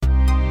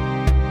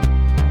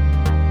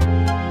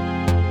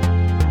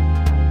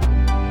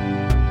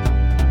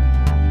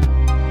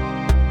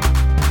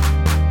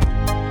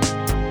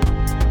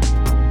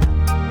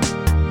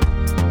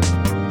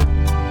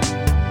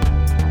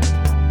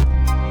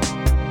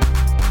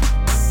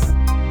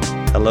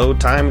Hello,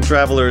 time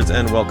travelers,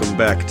 and welcome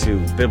back to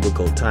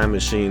Biblical Time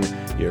Machine,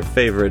 your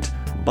favorite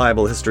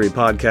Bible history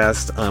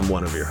podcast. I'm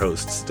one of your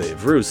hosts,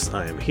 Dave Roos.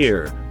 I am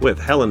here with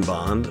Helen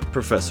Bond,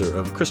 Professor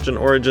of Christian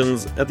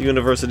Origins at the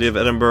University of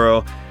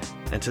Edinburgh.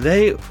 And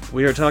today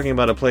we are talking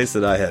about a place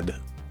that I had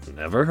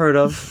never heard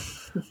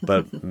of,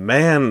 but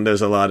man,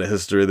 there's a lot of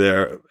history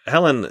there.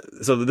 Helen,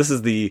 so this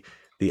is the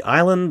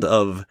island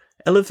of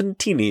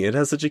Elephantine. It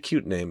has such a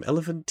cute name,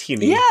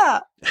 Elephantine. Yeah,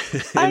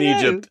 in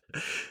Egypt.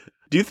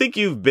 Do you think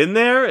you've been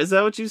there? Is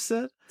that what you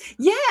said?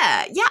 Yeah,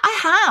 I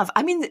have.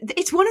 I mean,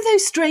 it's one of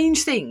those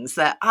strange things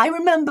that I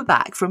remember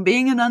back from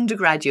being an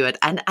undergraduate,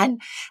 and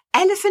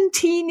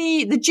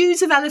Elephantine, the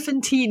Jews of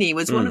Elephantine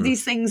was one of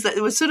these things that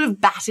was sort of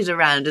batted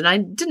around, and I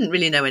didn't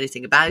really know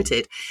anything about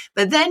it.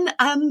 But then,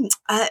 I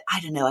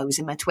don't know, I was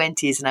in my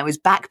 20s and I was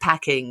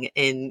backpacking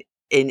in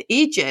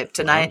Egypt.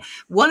 And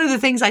one of the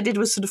things I did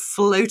was sort of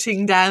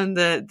floating down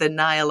the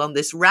Nile on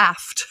this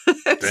raft.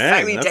 It was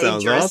very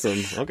dangerous. Sounds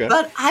awesome. Okay.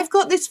 But I've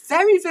got this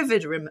very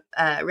vivid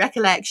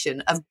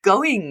recollection of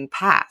going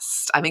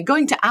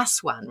to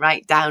Aswan,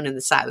 right down in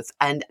the south,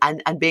 and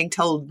being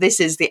told this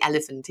is the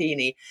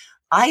Elephantine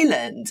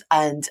Island,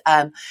 and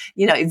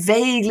it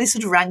vaguely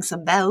sort of rang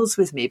some bells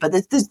with me. But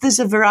there's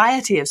a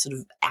variety of sort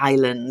of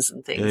islands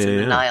and things in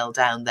the Nile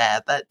down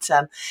there. But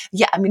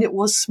it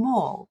was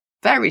small.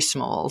 Very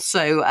small.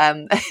 So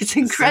it's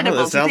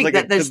incredible to think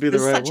that there's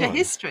such a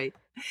history.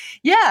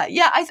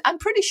 I'm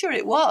pretty sure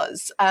it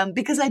was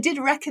because I did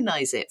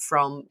recognize it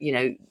from,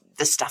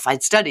 the stuff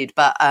I'd studied.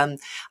 But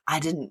I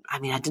didn't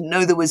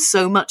know there was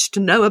so much to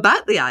know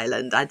about the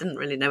island. I didn't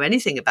really know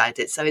anything about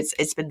it. So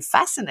it's been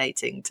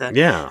fascinating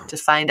to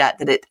find out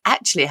that it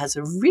actually has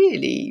a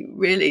really,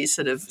 really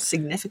sort of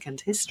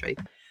significant history.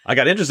 I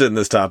got interested in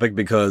this topic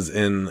because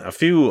in a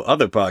few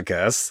other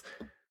podcasts,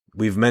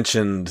 we've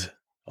mentioned...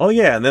 Oh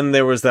yeah, and then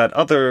there was that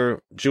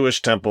other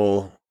Jewish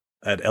temple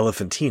at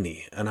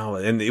Elephantine,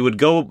 and it would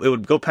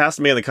go past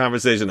me in the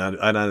conversation,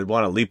 and I'd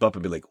want to leap up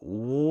and be like,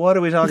 "What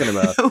are we talking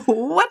about?"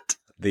 What?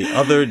 The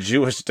other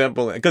Jewish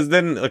temple, because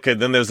then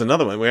there's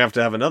another one. We have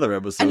to have another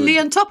episode. And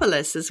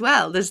Leontopolis as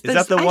well. Is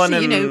that the one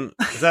in?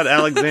 Is that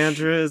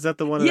Alexandria? Is that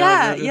the one?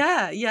 Yeah.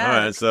 All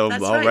right, so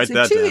that's I'll write so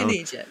that two down. In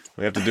Egypt.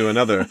 We have to do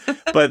another.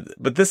 but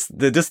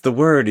the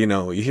word,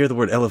 you hear the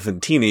word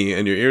Elephantine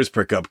and your ears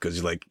perk up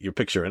because you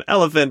picture an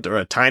elephant or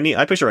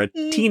I picture a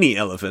teeny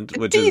elephant,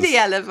 which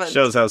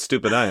shows how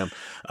stupid I am.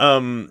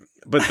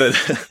 But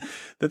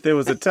that there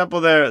was a temple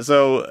there,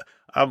 so.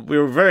 We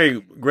were very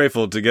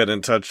grateful to get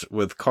in touch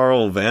with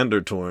Carl van der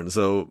Toorn.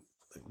 So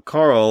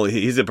Carl,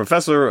 he's a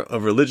professor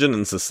of religion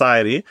and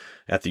society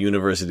at the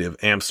University of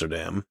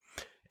Amsterdam.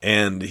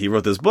 And he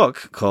wrote this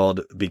book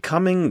called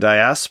Becoming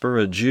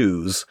Diaspora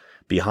Jews,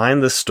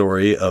 Behind the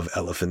Story of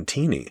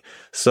Elephantine.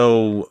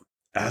 So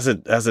as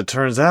it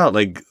turns out,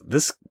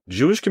 this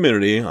Jewish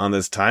community on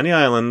this tiny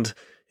island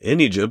in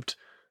Egypt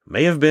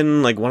may have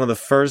been one of the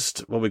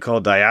first, what we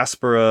call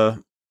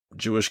diaspora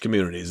Jewish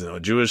communities, a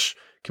Jewish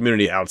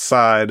community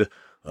outside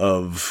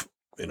of,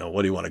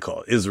 what do you want to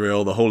call it?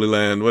 Israel, the Holy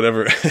Land,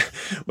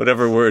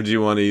 whatever word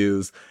you want to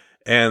use.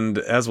 And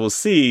as we'll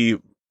see,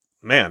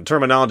 man,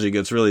 terminology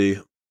gets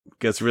really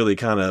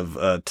kind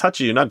of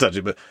touchy, not touchy,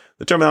 but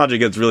the terminology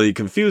gets really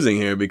confusing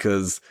here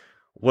because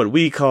what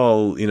we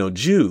call,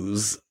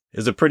 Jews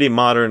is a pretty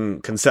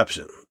modern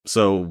conception.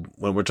 So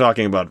when we're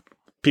talking about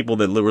people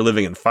that were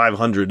living in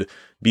 500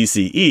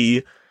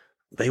 BCE,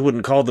 they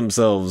wouldn't call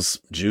themselves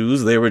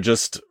Jews. They were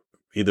just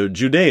either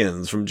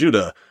Judeans from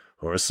Judah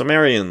or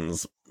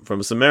Sumerians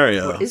from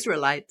Samaria. Or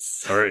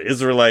Israelites. Or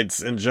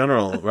Israelites in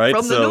general, right?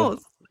 From the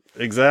north.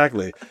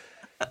 Exactly.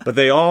 But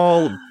they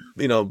all,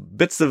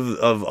 bits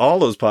of all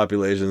those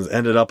populations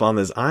ended up on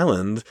this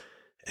island.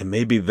 And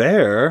maybe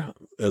there,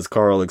 as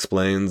Carl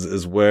explains,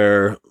 is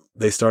where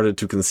they started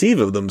to conceive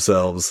of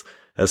themselves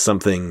as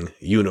something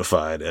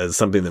unified, as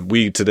something that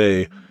we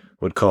today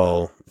would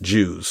call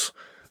Jews.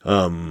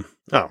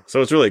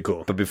 So it's really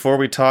cool. But before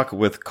we talk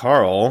with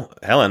Carl,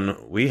 Helen,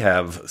 we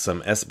have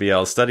some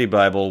SBL Study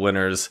Bible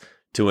winners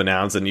to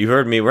announce. And you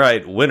heard me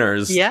right,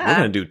 winners. Yeah. We're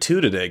going to do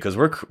 2 today because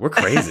we're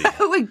crazy.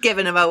 We're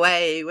giving them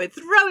away. We're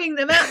throwing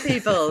them at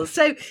people.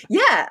 So,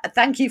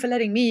 thank you for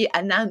letting me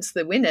announce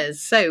the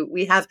winners. So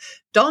we have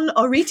Don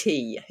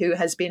Oriti, who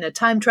has been a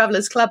Time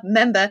Travelers Club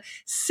member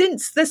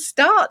since the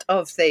start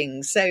of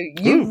things. So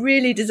you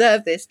really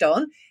deserve this,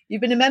 Don. You've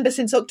been a member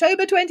since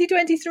October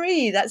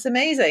 2023. That's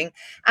amazing.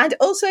 And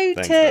also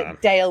Thanks, to Don.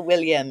 Dale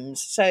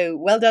Williams. So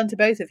well done to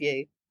both of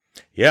you.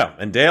 Yeah,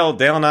 and Dale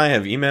and I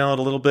have emailed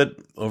a little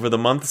bit over the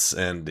months,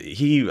 and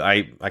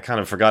I kind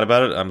of forgot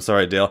about it. I'm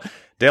sorry, Dale.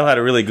 Dale had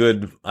a really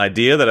good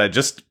idea that I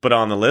just put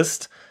on the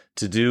list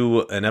to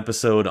do an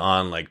episode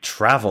on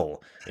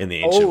travel in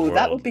the ancient world. Oh,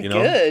 that would be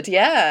good.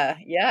 Yeah.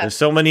 There's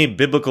so many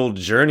biblical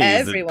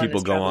journeys that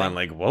people go on.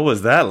 What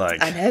was that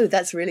like? I know,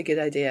 that's a really good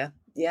idea.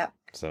 Yeah.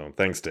 So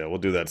thanks, Dale. We'll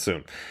do that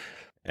soon.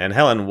 And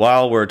Helen,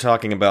 while we're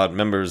talking about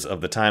members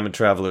of the Time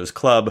Travelers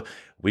Club,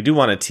 we do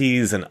want to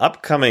tease an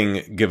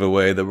upcoming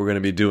giveaway that we're going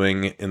to be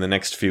doing in the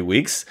next few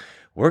weeks.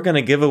 We're going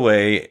to give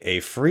away a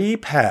free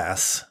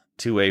pass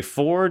to a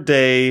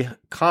 4-day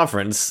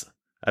conference.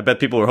 I bet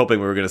people were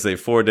hoping we were going to say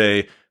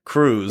 4-day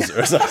cruise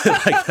or something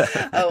like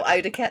that. Oh,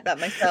 I'd have kept that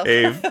myself.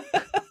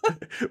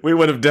 We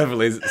would have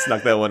definitely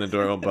snuck that one into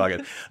our own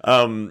pocket.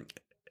 A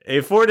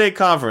 4-day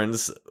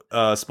conference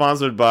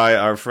sponsored by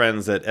our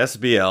friends at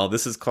SBL.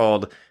 This is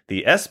called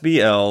the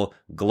SBL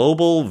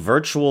Global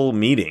Virtual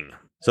Meeting.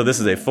 So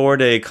this is a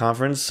 4-day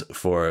conference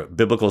for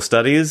biblical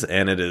studies,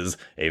 and it is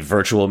a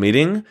virtual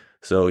meeting,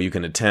 so you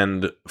can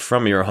attend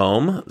from your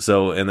home.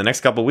 So in the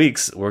next couple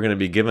weeks, we're going to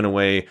be giving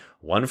away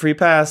one free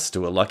pass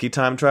to a Lucky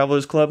Time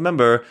Travelers Club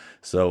member.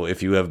 So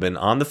if you have been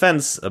on the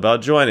fence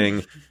about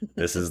joining,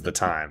 this is the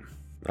time.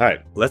 All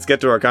right, let's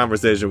get to our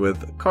conversation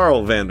with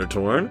Carl van der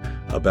Toorn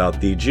about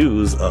the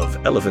Jews of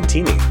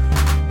Elephantine.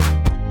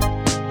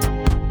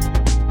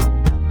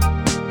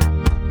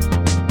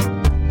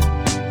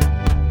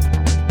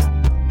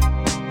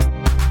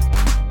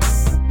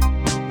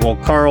 Well,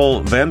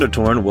 Carl van der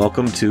Toorn,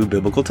 welcome to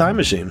Biblical Time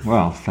Machine.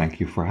 Well, thank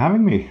you for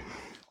having me.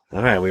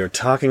 All right, we were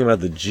talking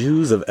about the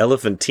Jews of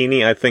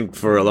Elephantine. I think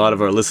for a lot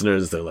of our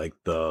listeners, they're like,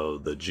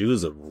 the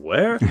Jews of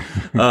where?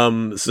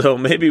 So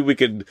maybe we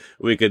could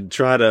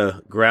try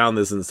to ground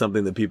this in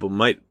something that people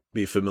might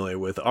be familiar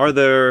with. Are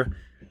there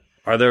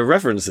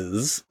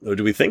references, or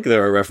do we think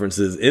there are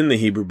references in the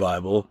Hebrew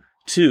Bible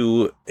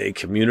to a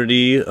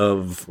community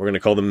of, we're going to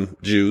call them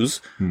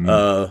Jews,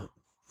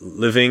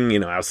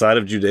 living, outside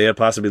of Judea,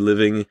 possibly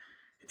living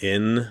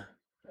in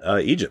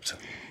Egypt?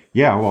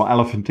 Yeah, well,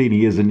 Elephantine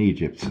is in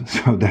Egypt,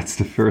 so that's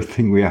the first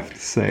thing we have to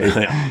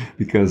say,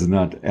 because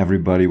not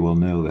everybody will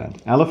know that.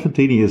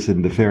 Elephantine is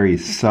in the very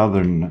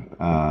southern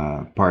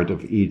part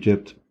of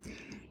Egypt,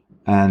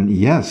 and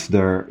yes,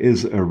 there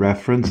is a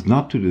reference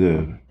not to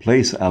the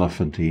place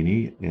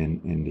Elephantine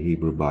in the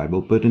Hebrew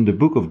Bible, but in the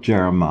book of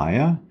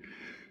Jeremiah,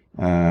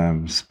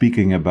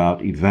 speaking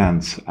about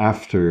events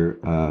after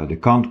the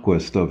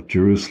conquest of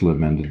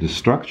Jerusalem and the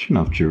destruction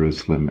of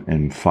Jerusalem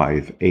in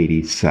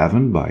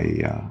 587 by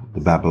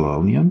the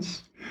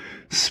Babylonians,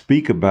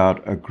 speak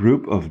about a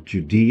group of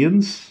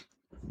Judeans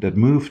that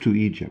moved to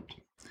Egypt.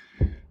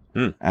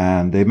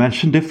 And they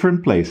mention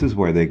different places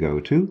where they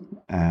go to,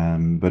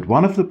 but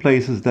one of the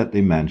places that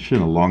they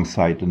mention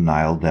alongside the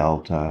Nile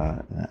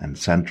Delta and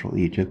central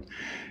Egypt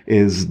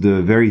is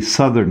the very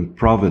southern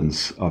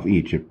province of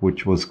Egypt,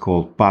 which was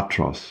called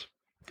Patros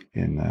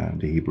in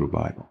the Hebrew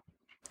Bible.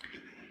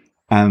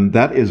 And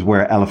that is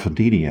where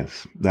Elephantine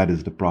is. That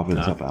is the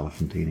province of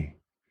Elephantine.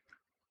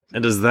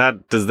 And does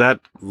that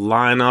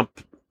line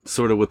up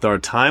sort of with our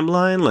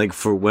timeline, like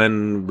for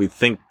when we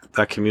think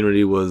that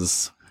community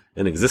was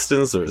in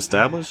existence or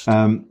established?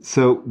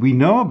 So we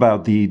know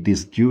about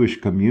this Jewish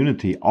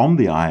community on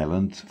the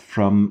island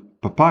from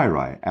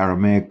papyri,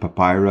 Aramaic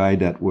papyri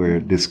that were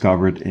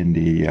discovered in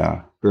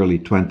the early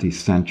 20th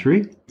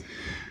century.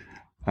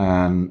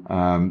 And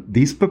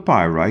these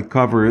papyri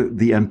cover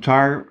the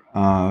entire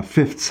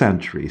 5th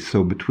century,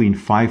 so between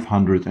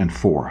 500 and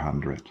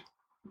 400.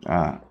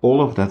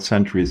 All of that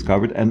century is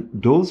covered, and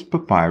those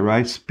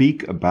papyri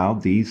speak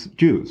about these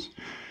Jews.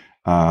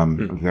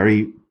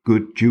 Very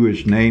good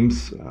Jewish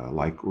names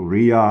like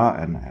Uriah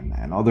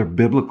and other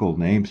biblical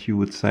names, you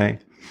would say.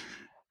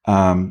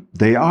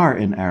 They are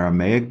in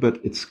Aramaic, but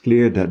it's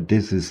clear that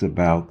this is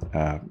about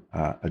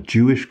a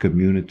Jewish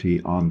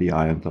community on the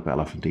island of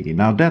Elephantine.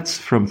 Now, that's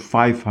from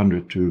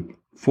 500 to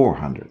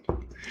 400.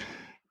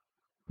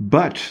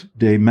 But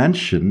they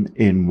mention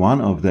in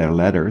one of their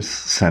letters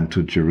sent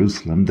to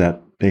Jerusalem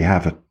that they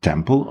have a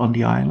temple on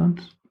the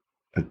island,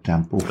 a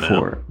temple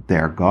for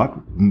their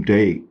God, whom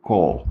they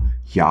call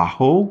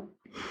Yahweh.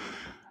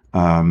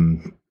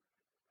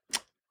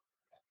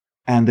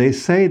 And they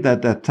say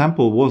that that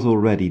temple was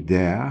already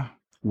there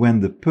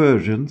when the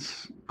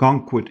Persians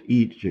conquered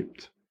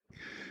Egypt.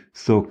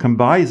 So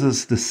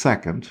Cambyses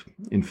II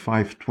in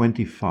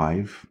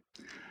 525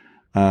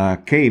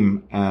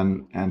 came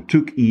and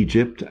took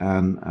Egypt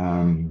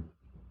and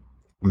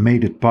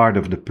made it part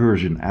of the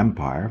Persian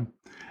Empire.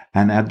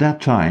 And at that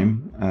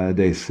time,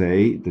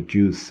 the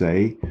Jews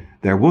say,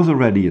 there was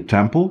already a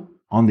temple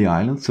on the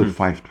island, so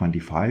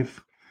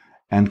 525.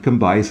 And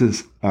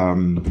Cambyses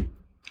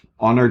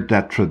honored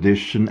that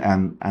tradition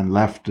and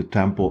left the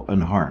temple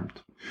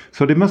unharmed.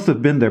 So they must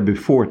have been there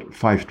before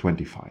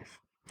 525.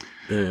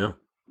 Yeah.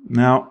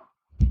 Now,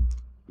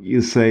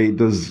 you say,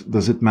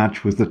 does it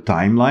match with the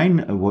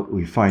timeline, what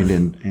we find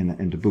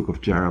in the book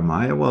of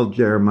Jeremiah? Well,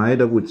 Jeremiah,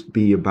 that would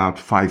be about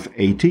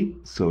 580,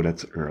 so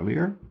that's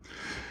earlier.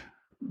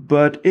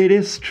 But it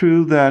is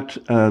true that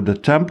the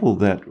temple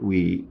that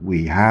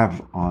we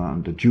have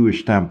on the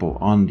Jewish temple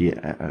on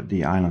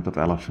the island of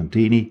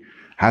Elephantine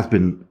has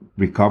been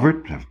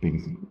recovered, have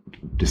been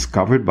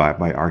discovered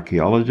by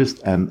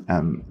archaeologists, and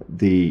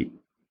the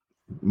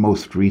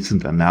most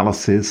recent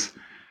analysis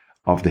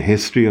of the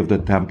history of the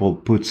temple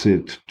puts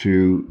it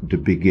to the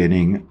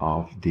beginning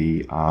of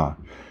the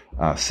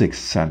 6th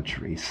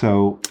century.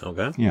 So,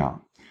 yeah.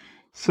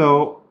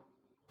 So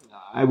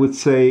I would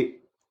say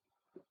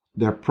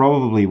there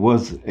probably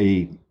was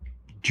a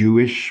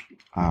Jewish,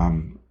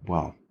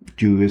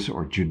 Jewish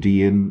or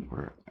Judean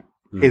or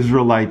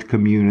Israelite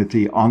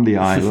community on the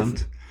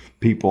island,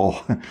 people,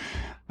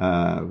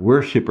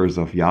 worshippers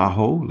of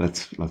Yahweh,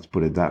 let's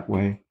put it that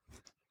way,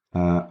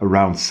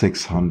 around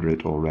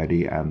 600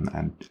 already,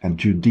 and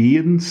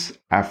Judeans,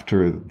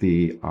 after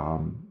the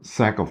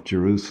sack of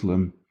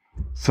Jerusalem,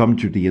 some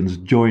Judeans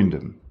joined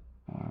them.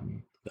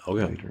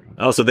 Later.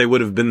 Oh, so they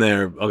would have been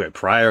there,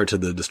 prior to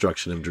the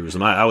destruction of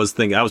Jerusalem. I was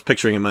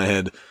picturing in my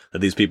head that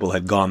these people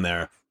had gone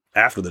there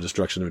after the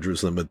destruction of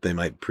Jerusalem, but they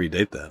might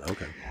predate that.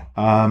 Okay.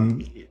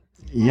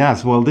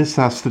 Yes, well, this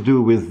has to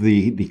do with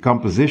the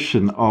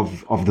composition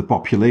of the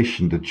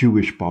population, the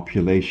Jewish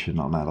population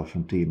on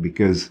Elephantine,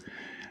 because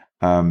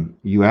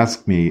you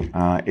asked me,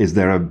 is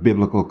there a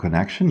biblical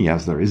connection?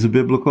 Yes, there is a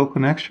biblical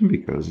connection,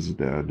 because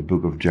the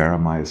book of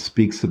Jeremiah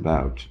speaks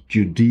about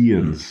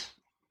Judeans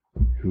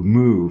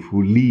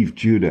who leave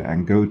Judah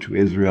and go to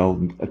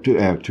Israel,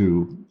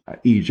 to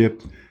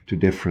Egypt, to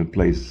different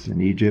places in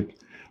Egypt.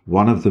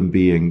 One of them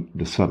being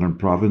the southern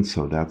province,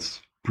 so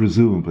that's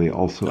presumably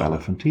also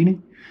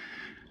Elephantine.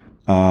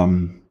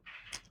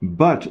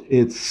 But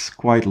it's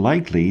quite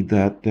likely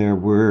that there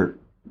were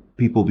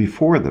people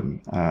before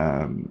them.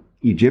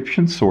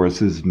 Egyptian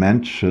sources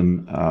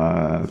mention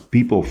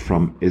people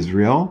from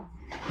Israel,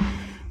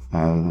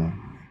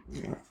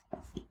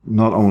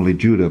 not only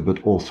Judah,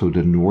 but also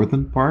the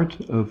northern part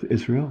of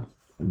Israel,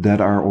 that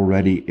are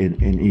already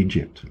in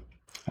Egypt,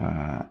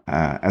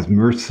 as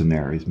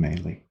mercenaries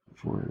mainly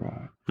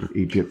for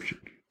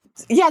Egyptians.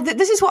 Yeah,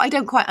 this is what I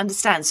don't quite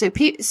understand. So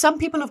some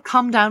people have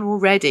come down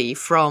already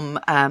from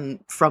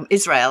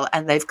Israel,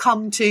 and they've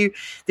come to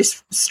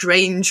this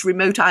strange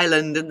remote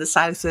island in the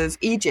south of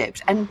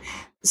Egypt. And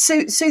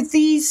so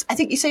these, I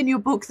think you say in your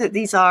book that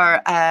these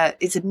are,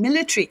 it's a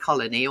military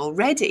colony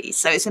already.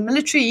 So it's a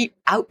military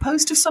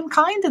outpost of some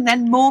kind, and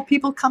then more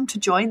people come to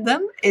join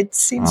them. It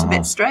seems a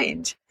bit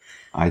strange.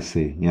 I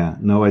see. Yeah.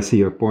 No, I see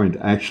your point.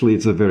 Actually,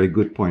 it's a very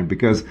good point,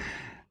 because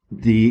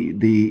the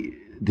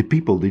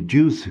people, the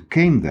Jews who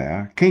came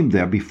there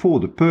before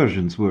the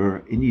Persians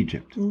were in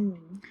Egypt.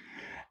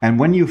 And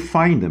when you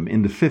find them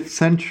in the 5th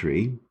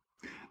century,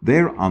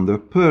 they're under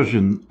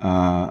Persian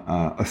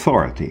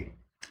authority.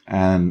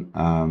 And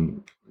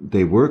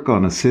they work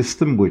on a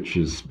system which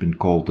has been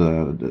called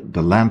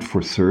the land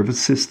for service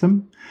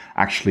system.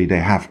 Actually,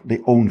 they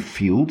own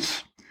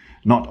fields,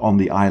 not on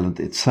the island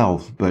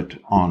itself, but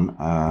on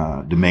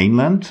the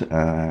mainland,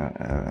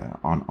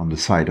 on the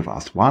side of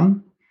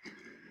Aswan.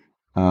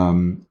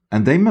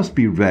 And they must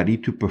be ready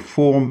to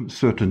perform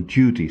certain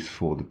duties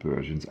for the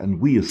Persians. And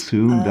we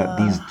assume that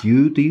these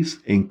duties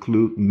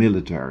include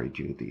military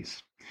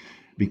duties,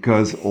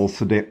 because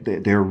also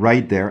they're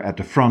right there at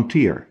the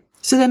frontier.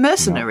 So they're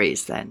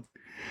mercenaries then?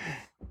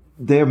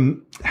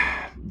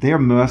 They're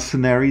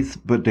mercenaries,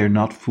 but they're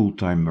not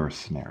full-time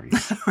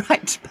mercenaries.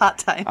 Right,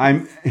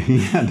 part-time.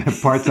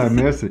 They're part-time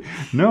mercenaries.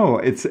 No,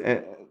 it's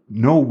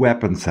no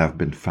weapons have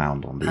been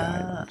found on the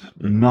island.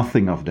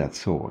 Nothing of that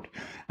sort.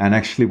 And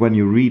actually, when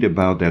you read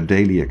about their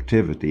daily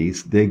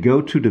activities, they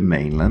go to the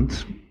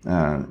mainland.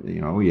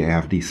 You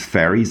have these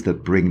ferries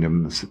that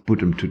put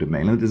them to the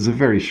mainland. It's a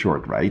very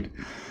short ride.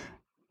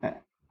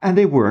 And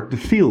they work the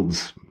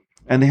fields.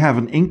 And they have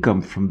an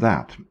income from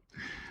that.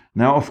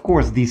 Now, of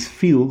course, these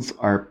fields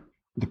are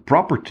the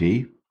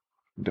property.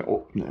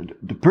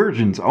 The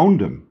Persians own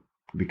them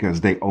because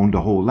they own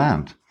the whole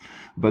land.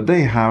 But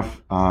they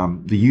have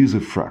the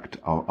usufruct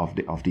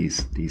of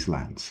these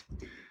lands.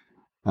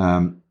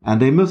 And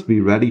they must be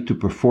ready to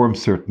perform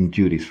certain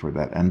duties for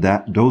that. And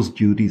those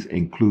duties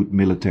include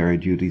military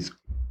duties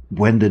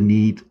when the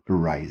need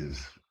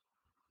arises.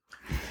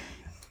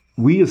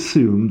 We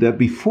assume that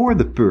before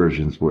the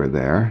Persians were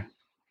there,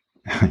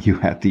 you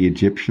had the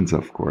Egyptians,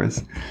 of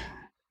course,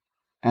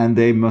 and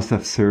they must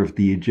have served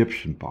the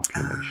Egyptian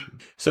population.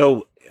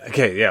 So,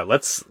 okay, yeah,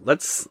 let's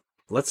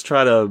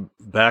try to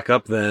back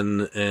up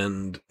then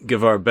and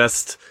give our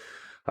best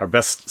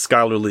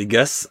scholarly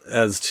guess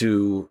as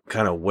to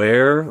kind of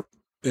where,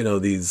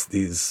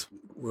 these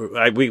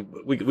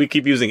we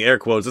keep using air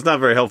quotes. It's not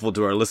very helpful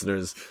to our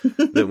listeners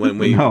that when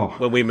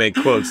we make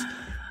quotes.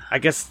 I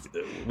guess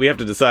we have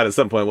to decide at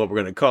some point what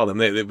we're going to call them.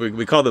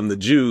 We call them the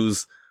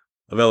Jews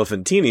of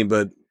Elephantine, you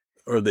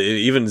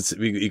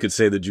could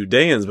say the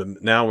Judeans, but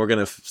now we're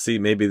going to see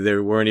maybe they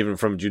weren't even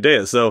from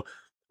Judea. So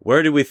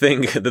where do we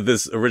think that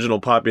this original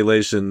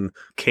population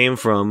came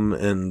from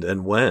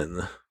and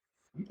when?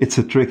 It's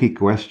a tricky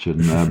question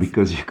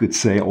because you could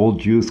say all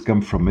Jews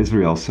come from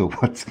Israel. So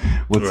what's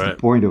right. The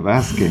point of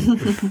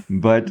asking?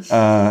 But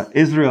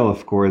Israel,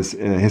 of course,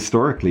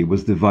 historically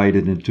was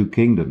divided in two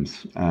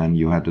kingdoms, and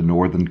you had the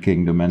northern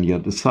kingdom and you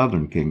had the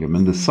southern kingdom.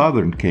 And the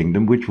southern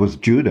kingdom, which was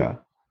Judah,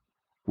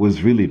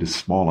 was really the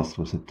smallest,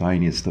 was the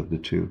tiniest of the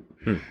two.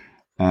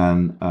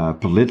 And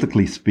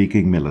politically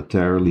speaking,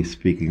 militarily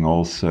speaking,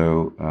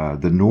 also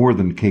the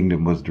northern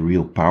kingdom was the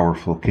real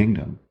powerful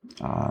kingdom.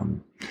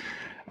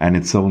 And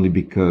it's only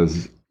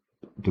because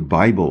the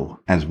Bible,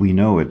 as we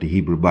know it, the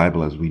Hebrew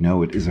Bible as we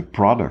know it, is a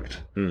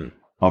product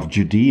of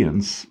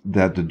Judeans,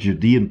 that the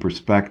Judean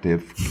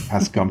perspective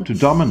has come to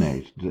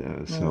dominate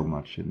so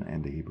much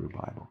in the Hebrew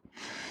Bible.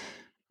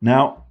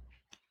 Now,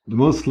 The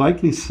most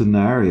likely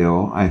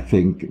scenario, I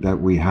think,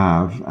 that we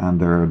have, and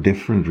there are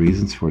different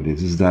reasons for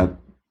this, is that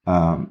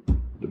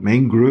the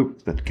main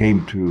group that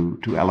came to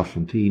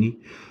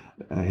Elephantine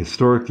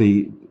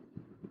historically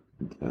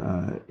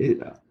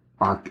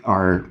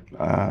are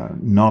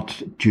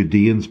not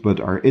Judeans, but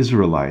are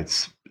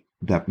Israelites.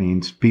 That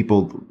means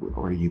people,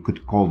 or you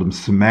could call them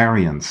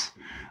Sumerians,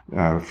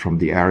 from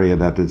the area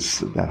that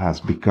has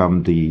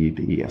become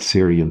the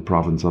Assyrian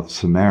province of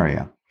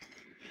Samaria.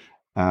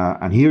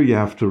 And here you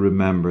have to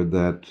remember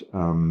that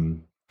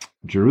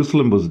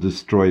Jerusalem was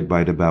destroyed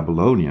by the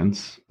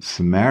Babylonians.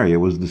 Samaria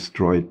was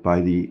destroyed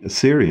by the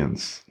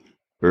Assyrians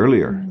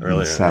earlier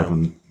in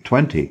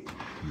 720.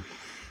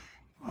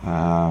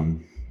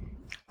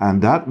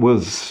 And that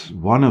was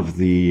one of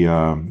the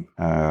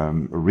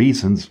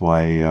reasons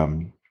why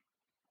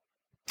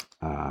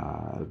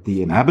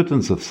the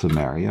inhabitants of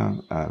Samaria,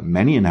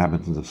 many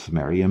inhabitants of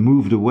Samaria,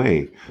 moved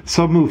away.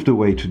 Some moved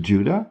away to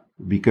Judah,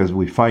 because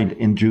we find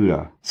in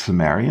Judah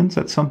Sumerians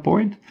at some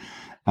point.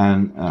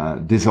 And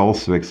this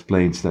also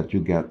explains that you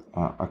get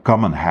a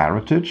common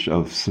heritage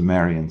of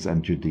Sumerians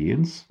and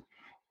Judeans.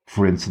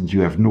 For instance,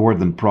 you have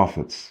northern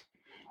prophets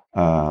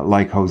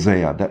like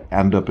Hosea that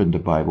end up in the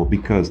Bible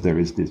because there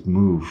is this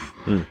move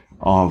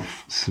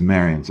of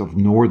Sumerians, of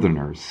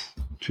northerners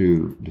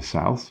to the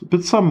south.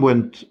 But some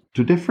went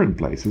to different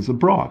places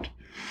abroad.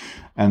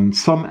 And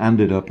some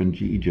ended up in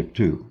Egypt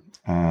too.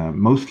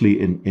 Mostly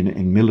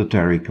in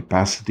military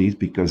capacities,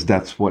 because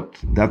that's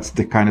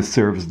the kind of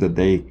service that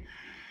they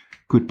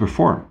could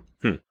perform.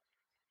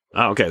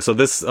 Okay, so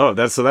that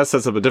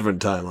sets up a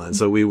different timeline.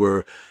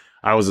 So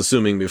I was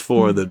assuming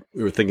before that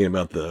we were thinking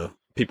about the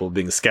people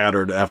being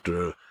scattered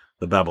after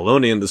the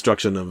Babylonian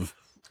destruction of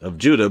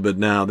Judah, but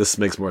now this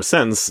makes more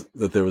sense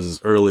that there was this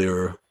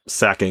earlier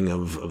sacking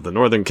of the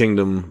northern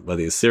kingdom by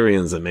the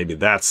Assyrians, and maybe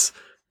that's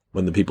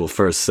when the people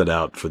first set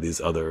out for these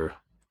other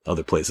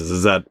places.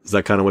 Is that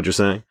kind of what you're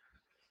saying?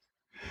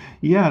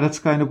 Yeah, that's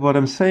kind of what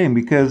I'm saying,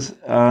 because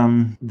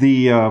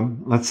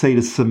let's say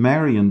the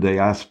Sumerian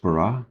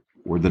diaspora,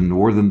 or the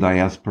northern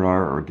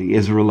diaspora, or the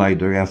Israelite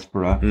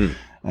diaspora,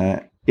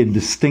 in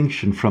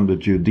distinction from the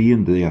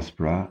Judean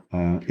diaspora,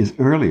 is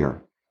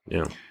earlier.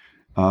 Yeah.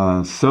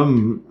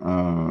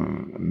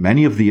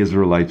 Many of the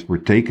Israelites were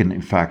taken,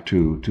 in fact,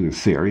 to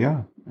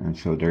Assyria, and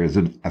so there is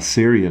an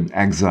Assyrian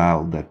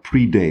exile that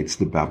predates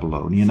the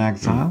Babylonian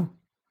exile.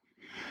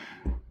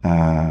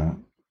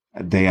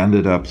 They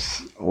ended up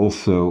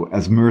also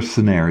as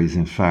mercenaries,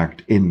 in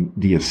fact, in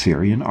the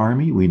Assyrian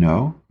army, we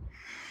know.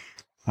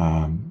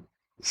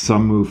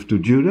 Some moved to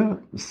Judah,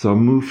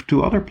 some moved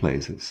to other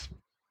places,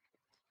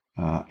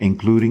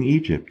 including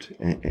Egypt,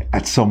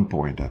 at some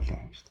point at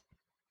least.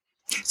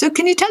 So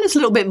can you tell us a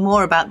little bit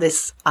more about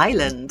this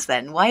island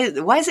then? Why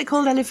is it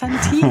called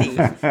Elephantine?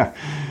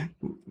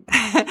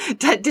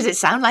 Did it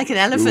sound like an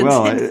elephant?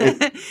 Well,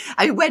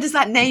 I mean, where does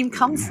that name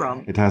come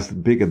from? It has the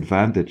big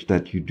advantage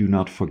that you do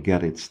not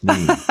forget its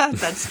name.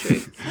 That's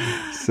true.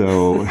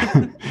 So,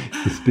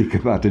 to speak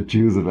about the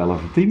Jews of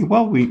Elephantine,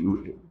 well,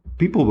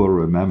 people will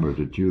remember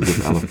the Jews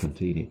of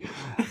Elephantine.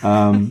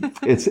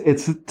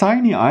 It's a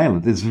tiny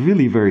island. It's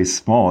really very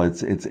small.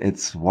 It's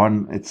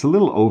a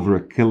little over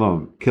a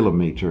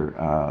kilometer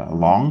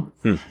long.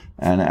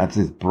 And at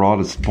its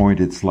broadest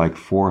point, it's like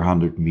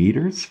 400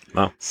 meters.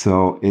 Wow.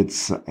 So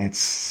it's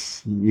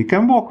you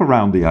can walk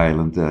around the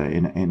island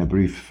in a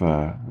brief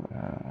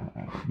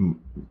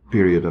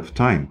period of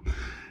time.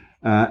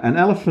 And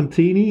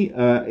Elephantine,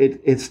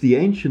 it's the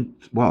ancient.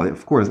 Well,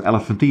 of course,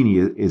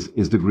 Elephantine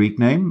is the Greek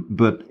name,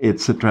 but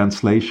it's a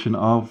translation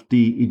of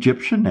the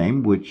Egyptian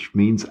name, which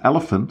means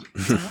elephant.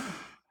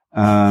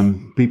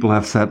 People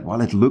have said,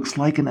 well, it looks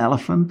like an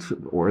elephant,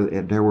 or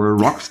there were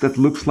rocks that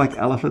looks like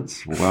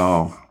elephants.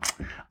 Well,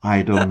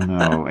 I don't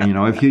know. And,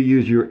 if you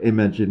use your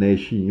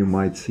imagination, you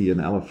might see an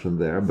elephant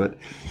there. But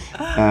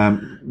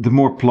the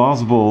more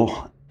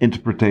plausible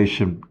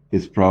interpretation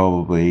is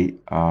probably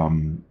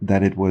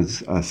that it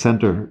was a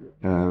center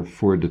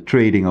for the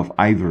trading of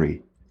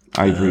ivory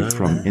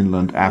from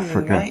inland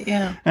Africa. Right,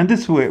 yeah. And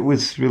this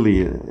was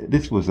really,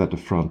 this was at the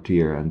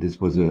frontier, and this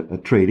was a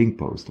trading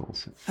post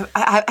also.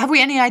 Have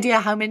we any idea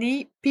how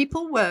many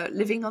people were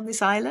living on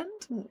this island?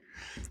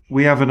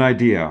 We have an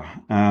idea,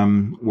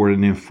 or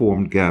an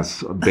informed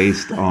guess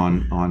based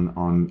on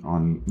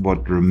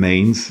what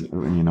remains,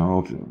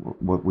 of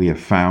what we have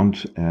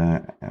found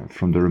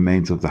from the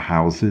remains of the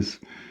houses.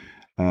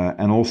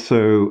 And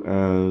also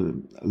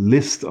a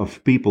list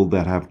of people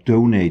that have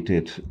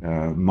donated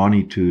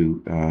money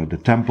to the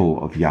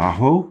temple of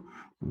Yahweh.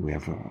 We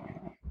have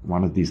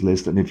one of these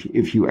lists, and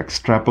if you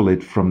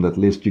extrapolate from that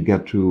list, you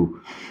get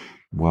to,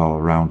 well,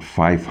 around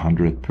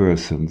 500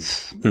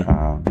 persons.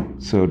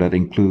 So that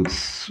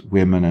includes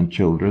women and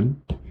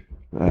children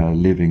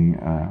living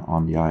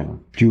on the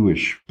island,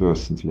 Jewish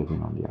persons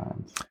living on the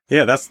island.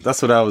 Yeah,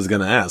 that's what I was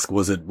going to ask.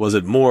 Was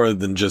it more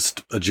than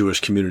just a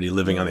Jewish community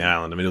living on the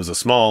island? I mean, it was a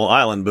small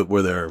island, but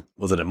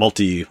was it a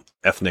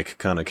multi-ethnic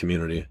kind of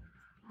community?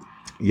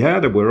 Yeah,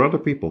 there were other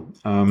people.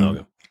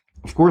 Okay.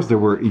 of course, there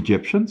were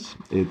Egyptians.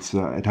 It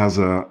has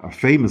a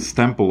famous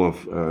temple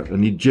of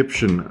an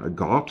Egyptian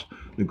god,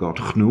 the god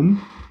Chnum.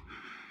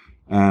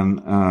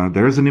 And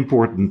there is an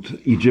important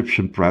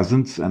Egyptian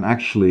presence, and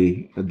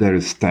actually there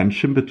is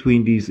tension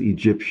between these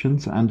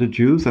Egyptians and the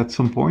Jews at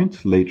some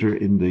point later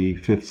in the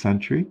 5th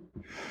century.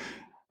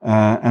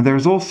 And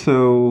there's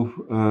also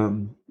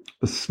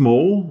a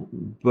small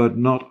but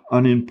not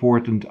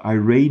unimportant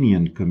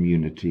Iranian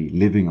community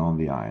living on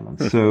the island.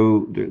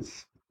 So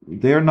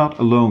they're not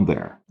alone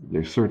there.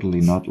 They're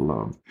certainly not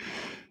alone.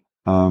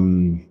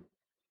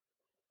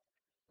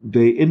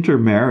 They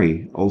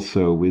intermarry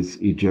also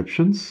with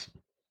Egyptians.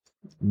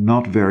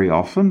 Not very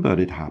often, but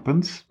it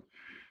happens.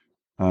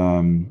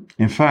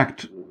 In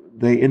fact,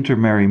 they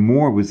intermarry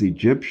more with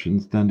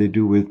Egyptians than they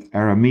do with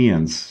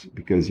Arameans,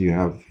 because you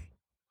have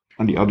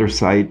on the other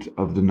side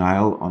of the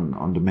Nile,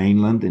 on the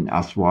mainland in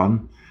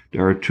Aswan,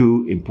 there are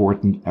 2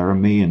 important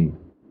Aramean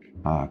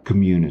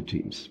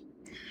communities,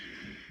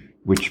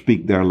 which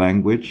speak their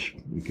language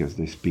because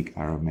they speak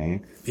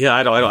Aramaic. Yeah,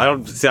 I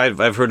don't see.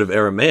 I've heard of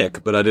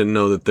Aramaic, but I didn't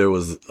know that there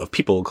was a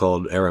people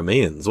called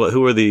Arameans.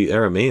 Who are the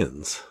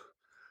Arameans?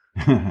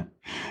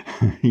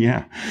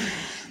 Yeah,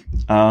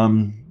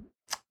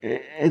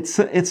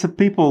 it's a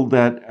people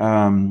that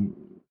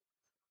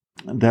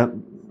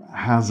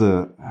has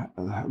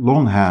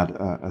long had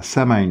a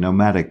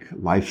semi-nomadic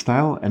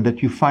lifestyle, and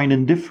that you find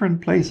in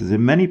different places,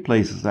 in many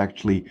places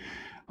actually,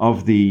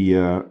 of the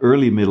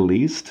early Middle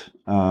East,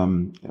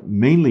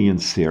 mainly in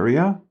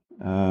Syria,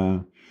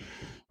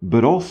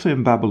 but also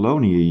in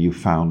Babylonia you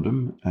found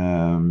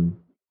them.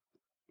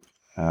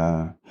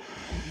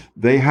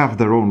 They have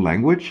their own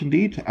language,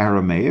 indeed,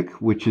 Aramaic,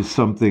 which is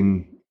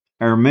something.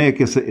 Aramaic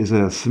is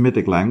a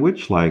Semitic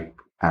language, like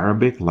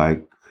Arabic,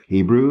 like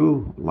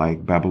Hebrew,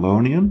 like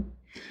Babylonian.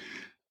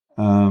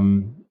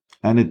 And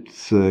it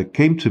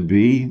came to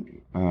be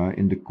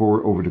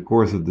over the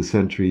course of the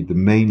century the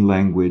main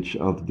language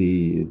of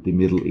the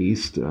Middle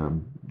East.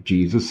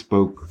 Jesus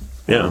spoke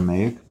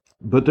Aramaic,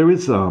 but there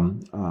is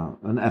an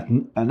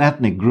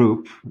ethnic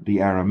group, the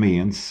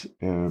Arameans,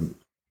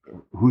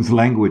 whose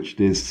language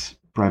this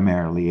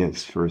primarily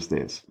is.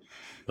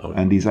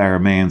 And these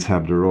Arameans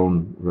have their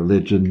own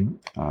religion.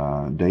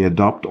 They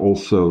adopt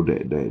also.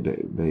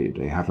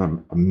 They have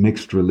a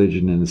mixed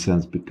religion in a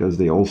sense, because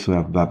they also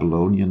have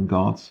Babylonian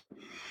gods.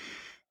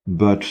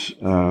 But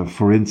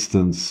for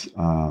instance,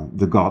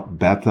 the god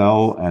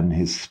Bethel and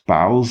his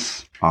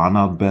spouse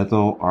Anat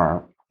Bethel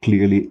are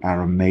clearly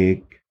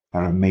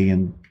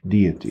Aramean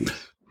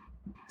deities.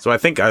 So I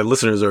think our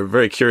listeners are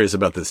very curious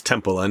about this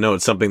temple. I know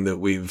it's something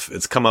that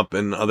it's come up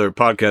in other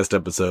podcast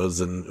episodes,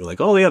 and we're like,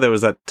 oh yeah, there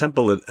was that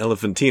temple at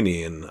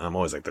Elephantine, and I'm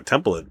always like, the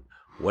temple at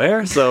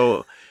where?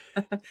 So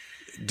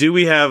do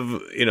we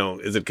have,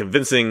 is it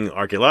convincing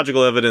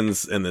archaeological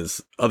evidence and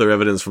there's other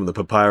evidence from the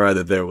papyri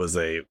that there was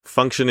a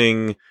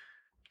functioning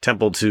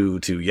temple to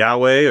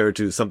Yahweh, or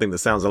to something that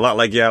sounds a lot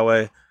like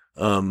Yahweh,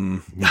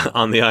 on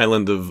the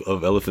island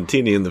of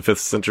Elephantine in the 5th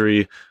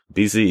century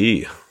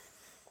BCE?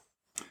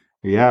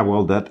 Yeah,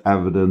 well, that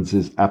evidence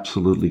is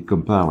absolutely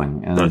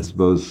compelling, and it's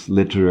both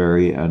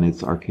literary and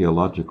it's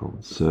archaeological.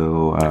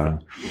 So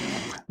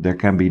there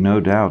can be no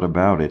doubt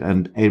about it.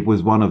 And it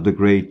was one of the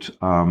great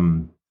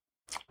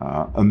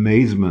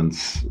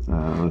amazements,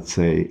 let's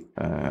say,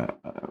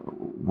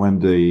 when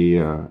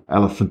the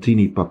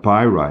Elephantine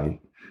papyri,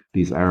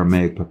 these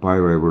Aramaic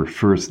papyri, were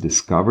first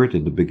discovered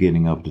in the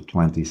beginning of the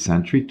 20th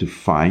century, to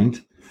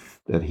find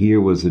that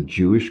here was a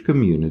Jewish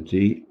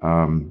community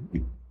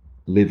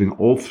living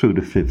all through the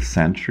 5th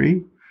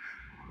century,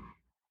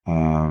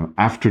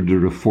 after the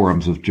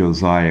reforms of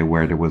Josiah,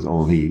 where there was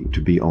only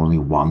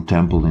one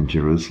temple in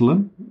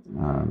Jerusalem.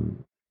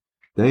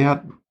 They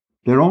had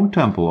their own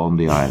temple on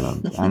the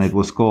island, and it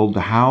was called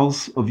the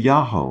House of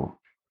Yahweh.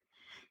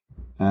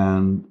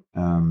 And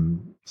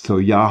so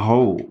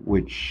Yahweh,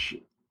 which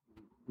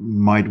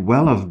might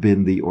well have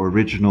been the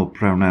original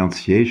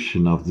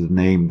pronunciation of the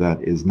name that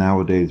is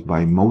nowadays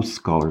by most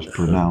scholars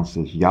pronounced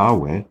as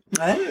Yahweh.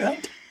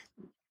 Right.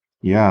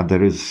 Yeah,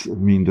 there is,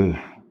 the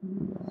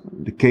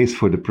case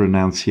for the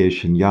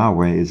pronunciation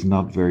Yahweh is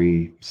not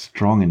very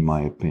strong, in my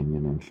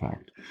opinion, in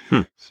fact.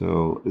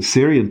 So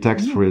Syrian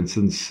texts, for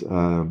instance,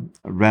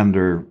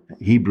 render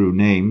Hebrew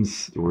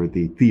names, or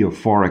the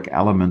theophoric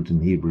element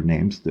in Hebrew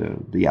names,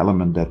 the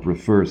element that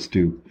refers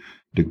to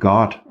the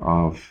God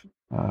of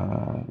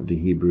the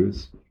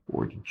Hebrews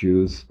or the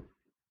Jews,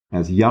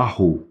 as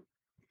Yahu.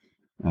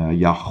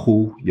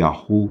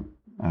 Yahu.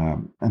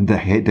 And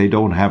they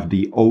don't have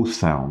the O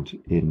sound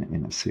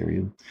in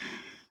Assyrian,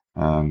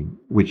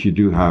 which you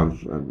do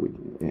have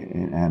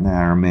in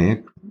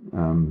Aramaic.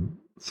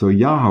 So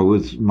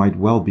Yahweh might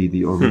well be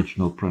the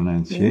original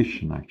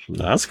pronunciation, actually.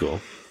 That's cool.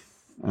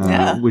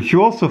 Which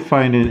you also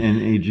find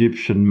in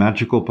Egyptian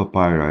magical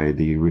papyri.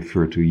 They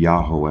refer to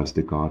Yahweh as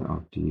the god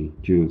of the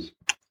Jews.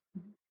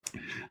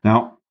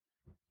 Now,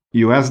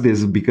 you asked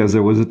this because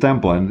there was a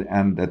temple,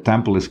 and the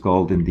temple is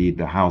called indeed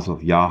the House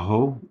of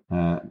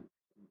Yahweh.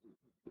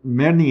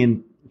 Many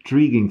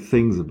intriguing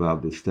things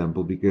about this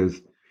temple,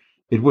 because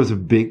it was a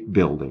big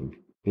building.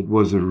 It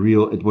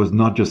was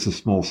not just a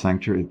small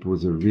sanctuary, it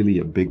was really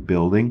a big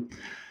building.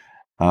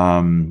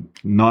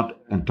 Not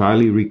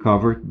entirely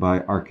recovered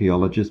by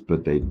archaeologists,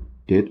 but they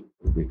did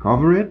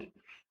recover it,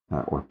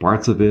 or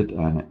parts of it,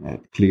 and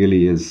it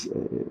clearly is,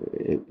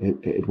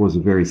 it was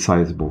a very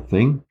sizable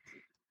thing.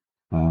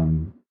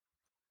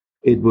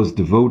 It was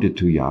devoted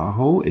to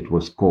Yahweh. It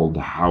was called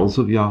the House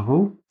of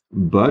Yahweh,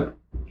 but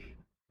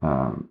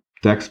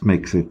text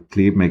make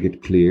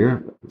it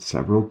clear,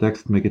 several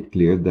texts make it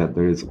clear that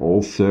there is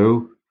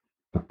also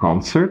a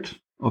consort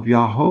of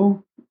Yahweh,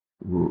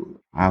 who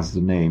has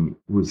the name,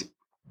 who's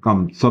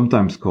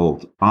sometimes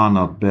called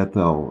Anat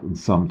Bethel and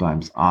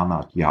sometimes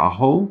Anat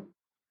Yahweh.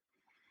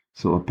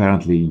 So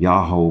apparently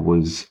Yahweh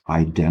was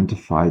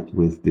identified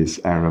with this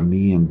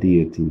Aramean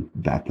deity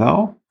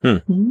Bethel,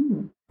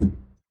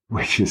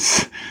 which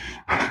is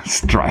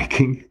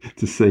striking,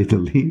 to say the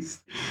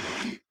least.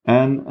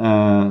 And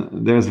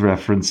there's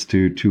reference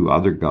to two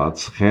other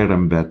gods,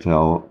 Cherem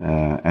Bethel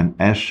and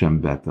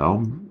Eshem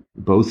Bethel,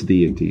 both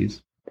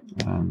deities,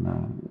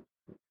 and,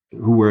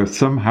 who were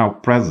somehow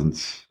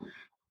present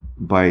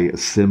by a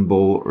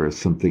symbol or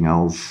something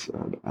else,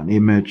 an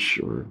image,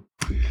 or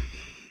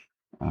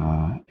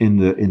in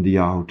the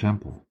Yahweh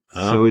temple.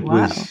 So it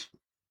was,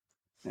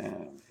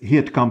 he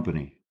had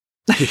company.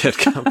 He had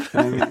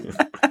company.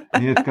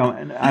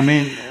 I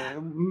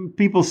mean,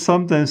 people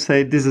sometimes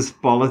say this is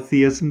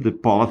polytheism, the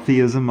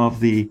polytheism of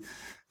the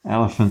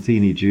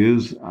Elephantine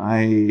Jews.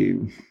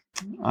 I'm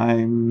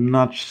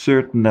not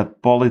certain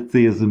that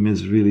polytheism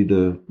is really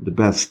the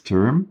best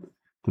term,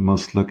 the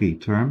most lucky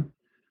term.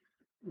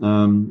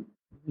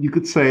 You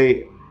could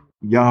say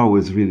Yahweh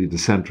is really the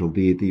central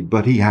deity,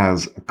 but he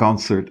has a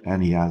consort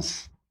and he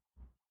has,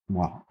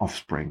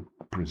 offspring,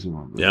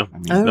 presumably. Yeah.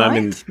 I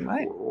mean,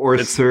 or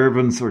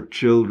servants or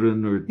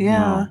children, or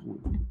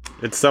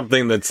It's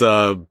something that's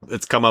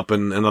it's come up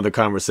in other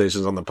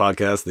conversations on the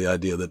podcast. The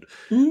idea that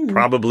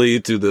probably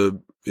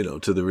the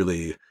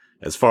really,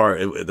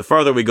 the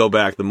farther we go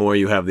back, the more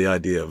you have the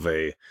idea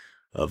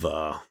of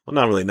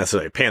not really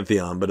necessarily a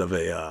pantheon, but of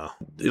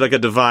like a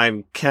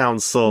divine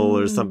council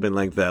or something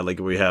like that. Like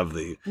we have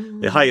the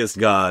highest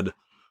god,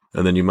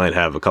 and then you might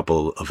have a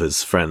couple of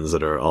his friends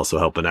that are also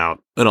helping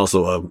out, and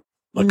also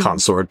a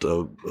consort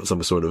of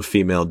some sort of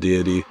female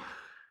deity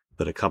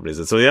that accompanies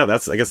it. So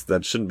I guess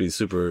that shouldn't be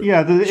super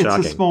it's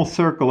shocking. a small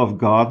circle of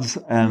gods,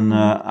 and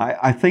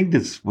I think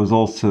this was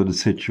also the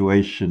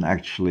situation,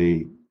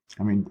 actually.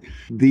 I mean,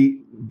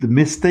 the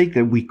mistake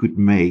that we could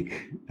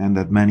make, and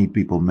that many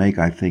people make,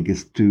 I think,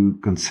 is to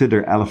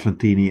consider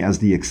Elephantine as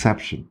the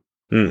exception.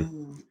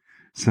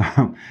 So,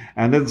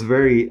 and that's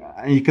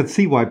you can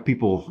see why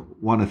people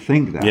want to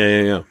think that.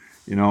 Yeah.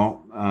 You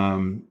know,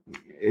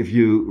 if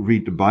you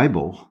read the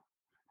Bible,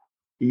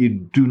 you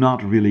do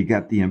not really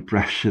get the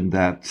impression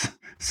that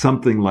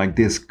something like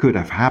this could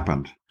have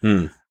happened.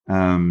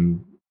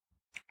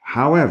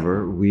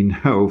 However, we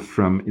know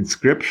from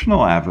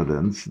inscriptional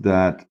evidence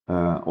that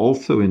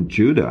also in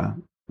Judah,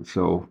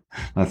 so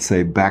let's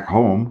say back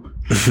home,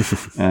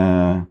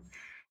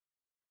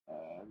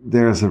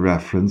 there's a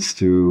reference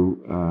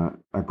to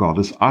a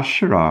goddess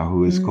Asherah,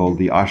 who is called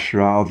the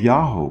Asherah of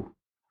Yahweh.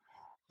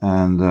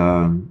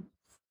 And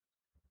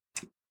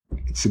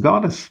it's a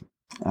goddess.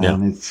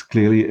 And it's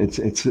clearly,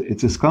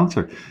 it's a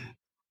consort.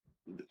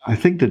 I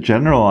think the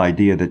general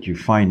idea that you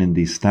find in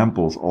these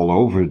temples all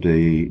over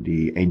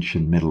the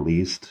ancient Middle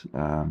East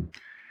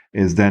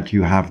is that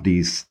you have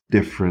these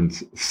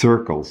different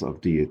circles of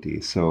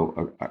deities.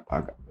 So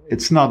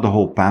it's not the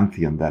whole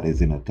pantheon that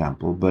is in a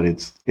temple, but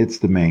it's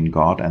the main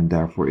god, and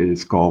therefore it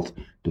is called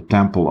the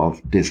temple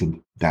of this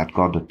and that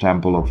god, the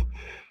temple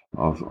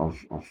of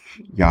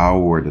Yahweh,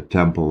 or the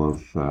temple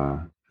of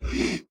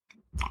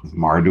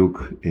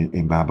Marduk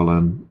in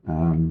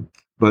Babylon.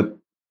 But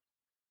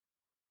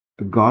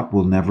God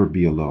will never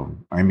be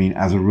alone. I mean,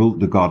 as a rule,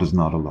 the God is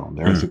not alone.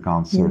 There is a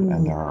consort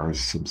and there are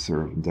some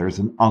servants. There's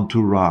an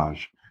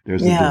entourage.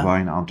 There's a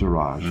divine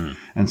entourage.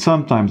 And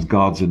sometimes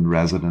God's in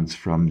residence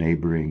from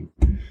neighboring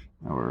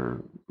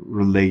or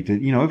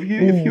related. You know,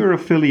 if you're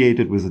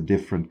affiliated with a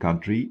different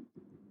country,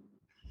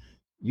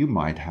 you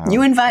might have...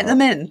 You invite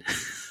them in.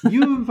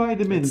 You invite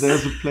them in.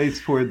 There's a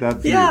place for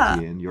that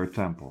deity in your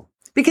temple.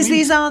 Because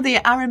these are the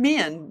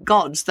Aramean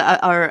gods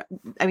that are,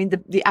 I mean,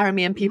 the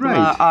Aramean people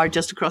are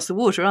just across the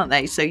water, aren't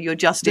they? So you're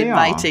just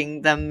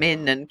inviting them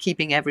in and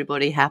keeping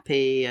everybody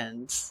happy,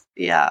 and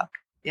that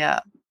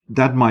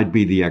might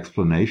be the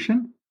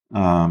explanation.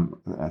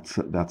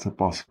 That's a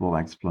possible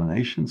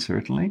explanation,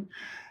 certainly.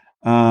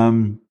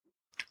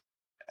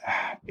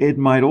 It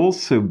might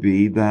also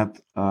be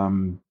that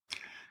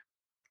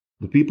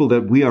the people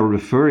that we are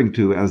referring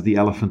to as the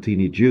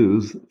Elephantine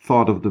Jews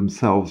thought of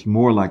themselves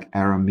more like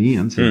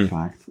Arameans, in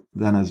fact,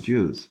 than as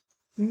Jews.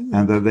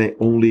 And that they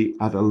only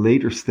at a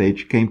later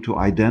stage came to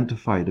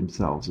identify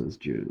themselves as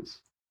Jews.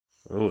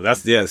 Oh,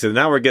 so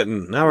now we're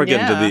getting to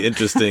the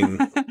interesting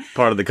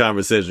part of the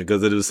conversation,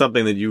 because it was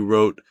something that you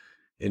wrote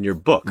in your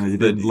book. No, you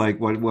didn't like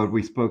what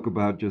we spoke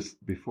about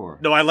just before.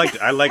 No, I like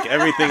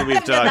everything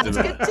we've talked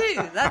about.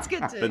 That's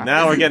good too. But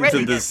now we're getting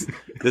to this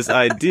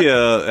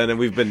idea, and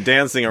we've been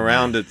dancing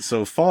around it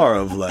so far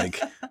of like,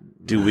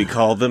 do we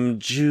call them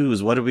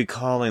Jews? What are we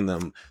calling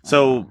them?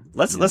 So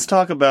let's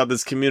talk about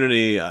this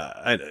community.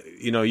 I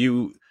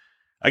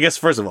guess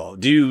first of all,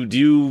 do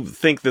you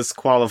think this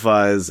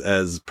qualifies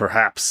as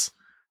perhaps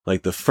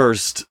like the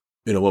first,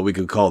 what we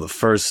could call the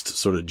first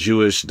sort of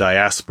Jewish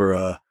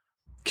diaspora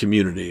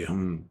community?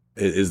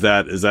 Is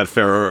that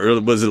fair,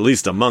 or was it at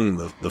least among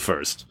the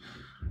first?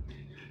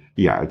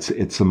 Yeah,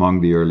 it's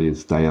among the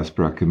earliest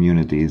diaspora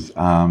communities.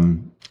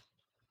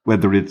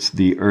 Whether it's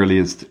the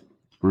earliest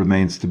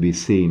remains to be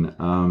seen.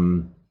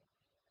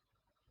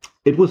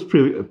 It was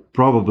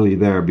probably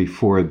there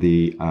before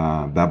the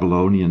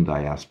Babylonian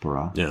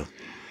diaspora. Yeah.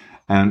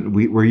 And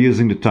we're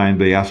using the term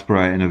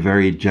diaspora in a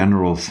very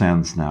general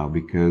sense now,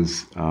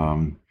 because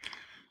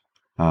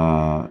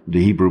the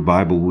Hebrew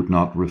Bible would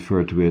not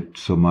refer to it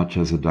so much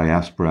as a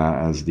diaspora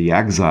as the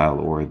exile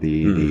or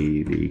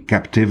the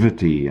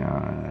captivity,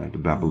 the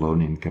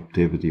Babylonian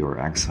captivity or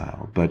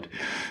exile. But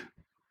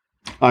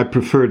I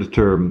prefer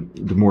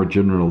the more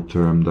general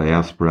term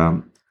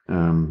diaspora,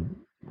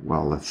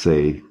 let's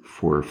say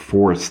for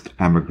forced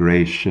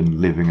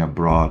emigration, living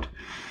abroad.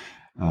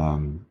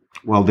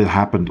 That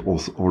happened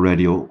also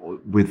already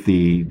with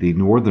the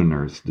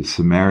Northerners, the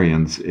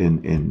Sumerians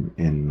in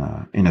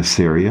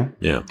Assyria,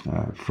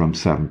 from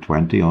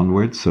 720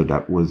 onwards. So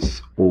that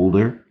was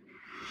older,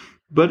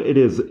 but it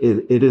is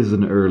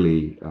an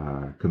early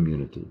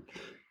community.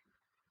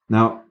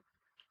 Now,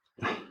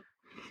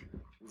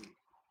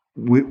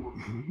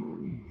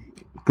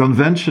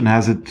 convention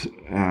has it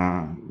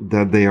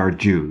that they are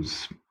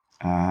Jews,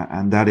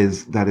 and that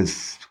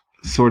is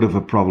sort of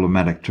a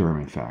problematic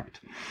term, in fact.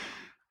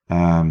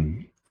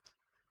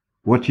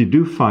 What you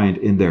do find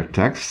in their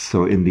texts,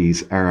 so in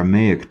these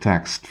Aramaic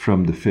texts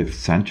from the 5th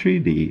century,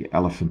 the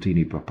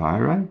Elephantine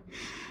papyri,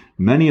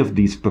 many of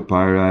these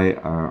papyri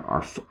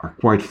are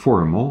quite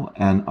formal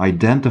and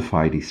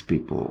identify these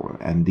people,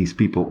 and these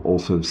people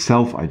also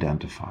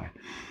self-identify.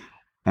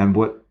 And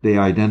what they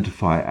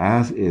identify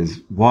as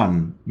is,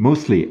 one,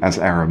 mostly as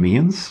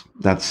Arameans.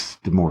 That's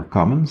the more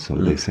common. So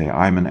they say,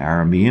 I'm an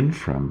Aramean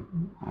from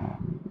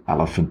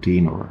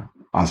Elephantine or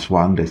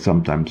Aswan. They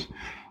sometimes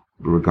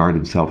regard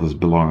themselves as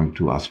belonging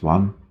to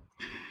Aswan.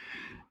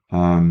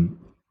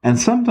 And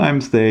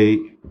sometimes they,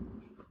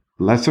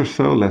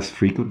 less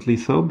frequently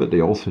so, but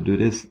they also do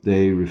this,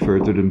 they refer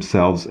to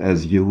themselves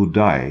as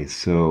Yehudai.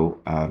 So,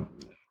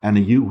 and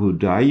a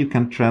Yehudai you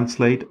can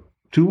translate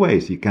two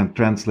ways. You can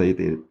translate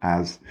it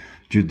as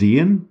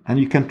Judean, and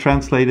you can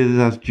translate it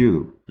as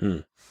Jew.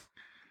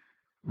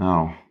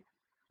 Now,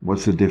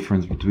 what's the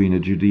difference between a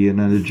Judean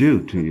and a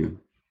Jew to you?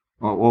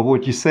 What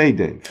would you say,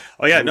 Dave?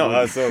 Oh yeah,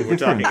 no. So we're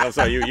talking. I'm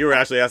sorry, you were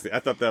actually asking. I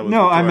thought that was.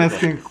 No, I'm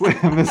asking you a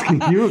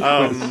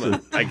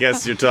question. I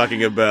guess you're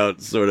talking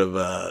about sort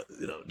of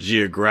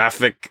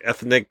geographic,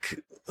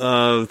 ethnic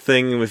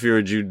thing. If you're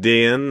a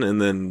Judean,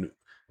 and then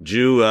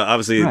Jew,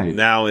 obviously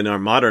now in our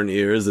modern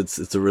ears,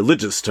 it's a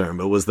religious term.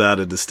 But was that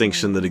a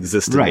distinction that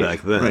existed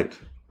back then? Right.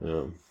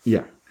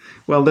 Yeah.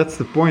 Well, that's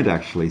the point,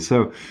 actually.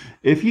 So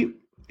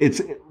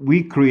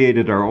we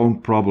created our own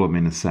problem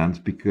in a sense,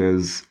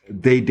 because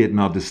they did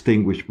not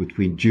distinguish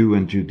between Jew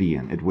and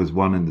Judean. It was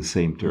one and the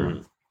same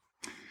term.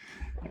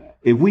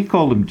 If we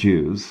call them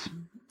Jews,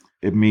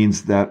 it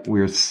means that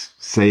we're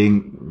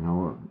saying,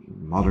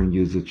 modern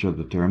usage of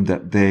the term,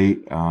 that they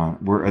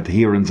were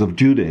adherents of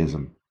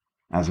Judaism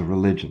as a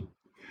religion.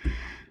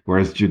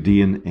 Whereas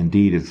Judean,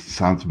 indeed, it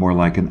sounds more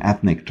like an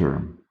ethnic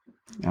term.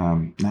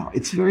 Now,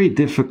 it's very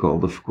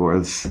difficult, of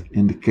course,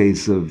 in the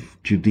case of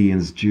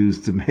Judeans,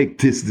 Jews, to make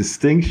this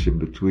distinction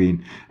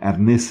between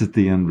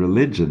ethnicity and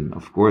religion.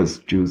 Of course,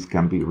 Jews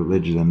can be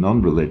religious and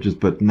non-religious,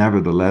 but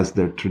nevertheless,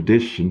 their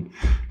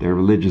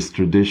religious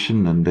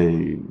tradition, and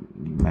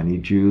many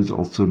Jews,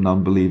 also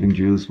non-believing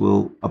Jews,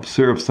 will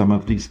observe some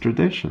of these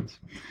traditions.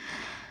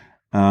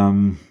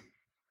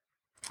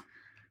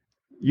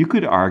 You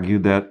could argue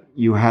that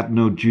you had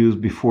no Jews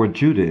before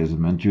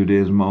Judaism, and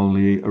Judaism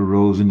only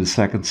arose in the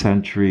 2nd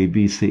century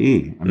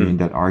BCE. I mean,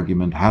 that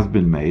argument has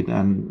been made,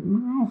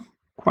 and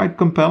quite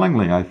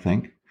compellingly, I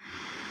think.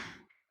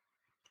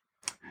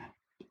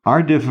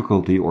 Our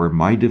difficulty, or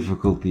my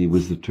difficulty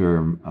with the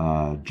term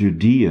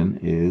Judean,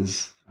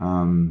 is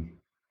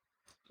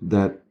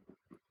that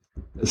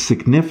a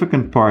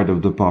significant part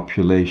of the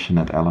population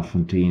at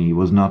Elephantine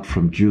was not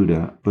from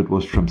Judah, but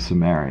was from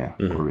Samaria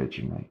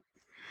originally.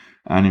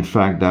 And in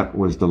fact, that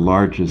was the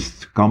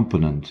largest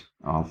component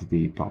of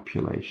the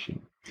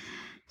population.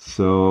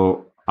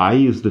 So I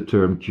use the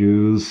term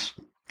Jews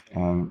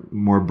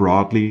more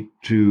broadly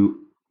to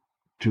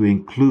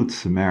include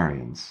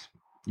Sumerians.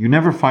 You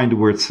never find the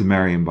word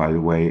Sumerian, by the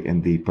way,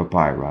 in the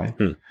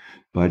papyri,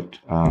 but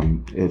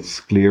it's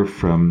clear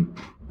from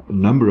a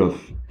number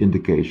of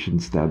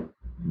indications that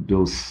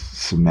those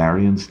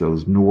Sumerians,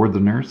 those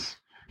Northerners,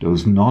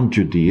 those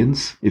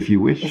non-Judeans, if you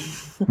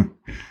wish,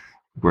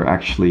 were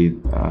actually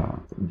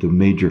the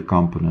major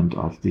component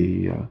of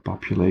the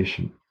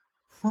population.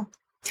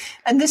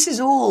 And this is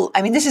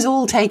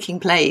all taking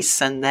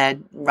place, and they're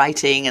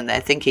writing and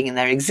they're thinking and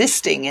they're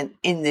existing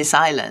in this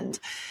island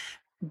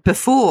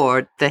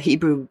before the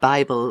Hebrew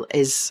Bible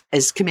is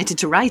committed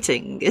to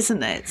writing,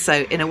 isn't it?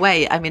 So in a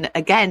way, I mean,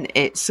 again,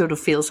 it sort of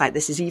feels like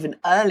this is even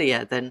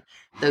earlier than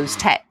those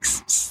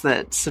texts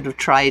that sort of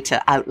try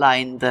to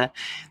outline the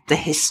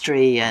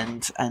history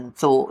and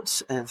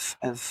thought of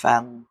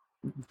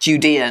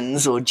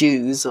Judeans or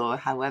Jews, or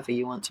however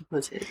you want to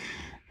put it.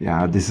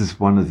 Yeah, this is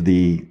one of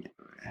the,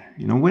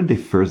 when they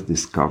first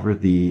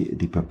discovered the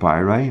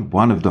papyri,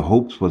 one of the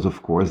hopes was,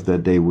 of course,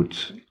 that they would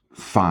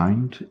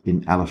find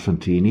in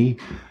Elephantine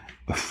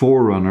a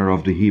forerunner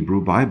of the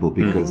Hebrew Bible,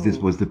 because this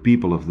was the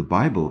people of the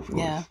Bible, of course.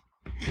 Yeah.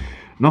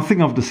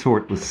 Nothing of the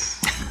sort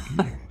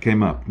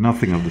came up.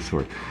 Nothing of the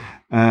sort.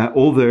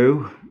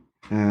 Although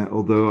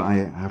I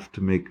have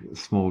to make a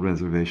small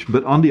reservation.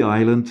 But on the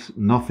island,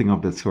 nothing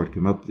of that sort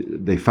came up.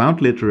 They found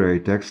two literary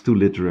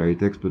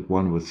texts, but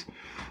one was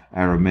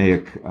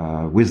Aramaic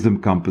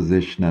wisdom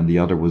composition, and the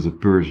other was a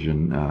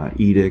Persian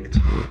edict,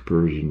 or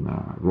Persian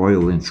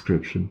royal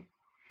inscription.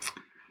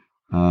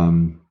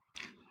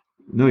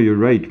 No, you're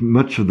right.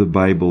 Much of the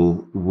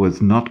Bible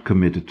was not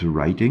committed to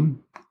writing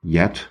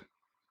yet,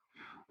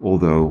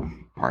 although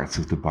parts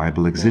of the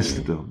Bible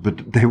existed, though.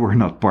 But they were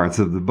not parts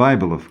of the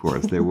Bible, of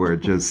course. They were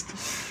just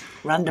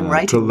random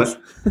writings.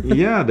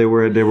 They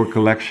were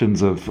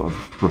collections of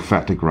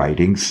prophetic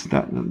writings.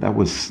 That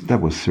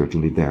was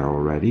certainly there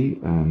already,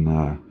 and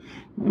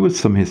there was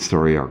some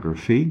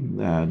historiography.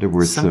 There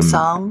were some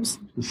psalms.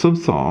 Some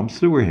psalms.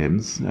 There were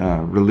hymns,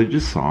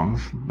 religious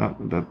songs.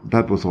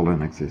 That was all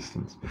in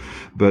existence,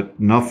 but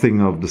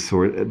nothing of the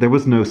sort. There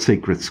was no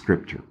sacred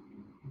scripture.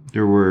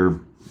 There were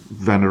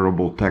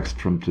venerable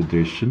texts from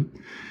tradition,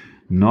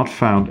 not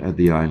found at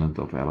the island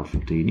of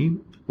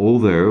Elephantine.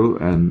 Although,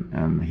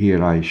 and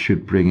here I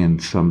should bring in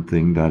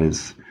something that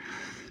is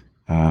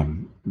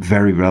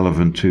very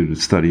relevant to the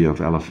study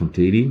of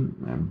Elephantine,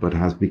 but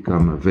has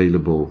become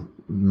available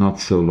not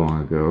so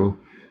long ago,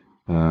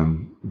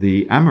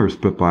 the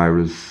Amherst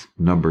Papyrus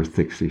number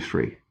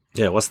 63.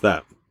 Yeah, what's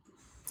that?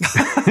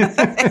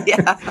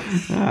 Yeah.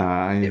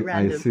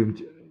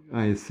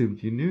 I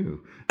assumed you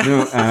knew.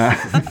 No,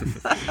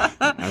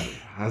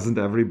 hasn't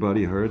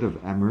everybody heard of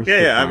Amherst?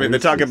 Yeah. I mean, they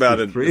talk about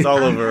it. It's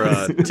all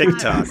over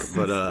TikTok,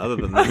 but other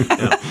than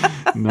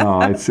that,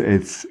 no,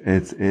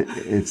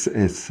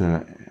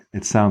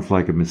 it sounds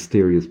like a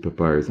mysterious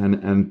papyrus,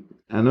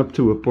 and up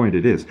to a point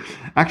it is.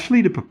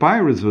 Actually, the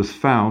papyrus was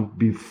found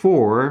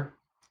before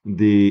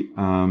the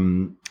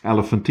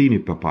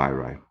Elephantine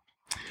papyri.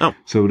 Oh,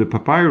 so the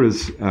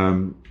papyrus.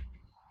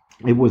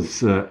 It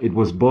was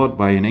bought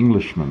by an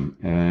Englishman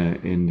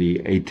in the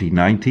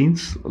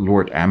 1890s,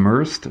 Lord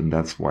Amherst, and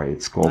that's why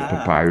it's called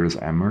Papyrus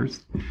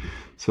Amherst.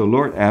 So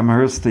Lord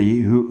Amherst,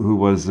 who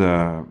was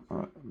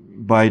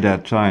by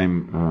that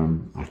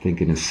time, I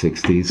think in his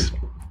 60s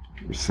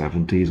or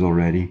 70s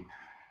already,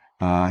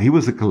 he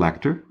was a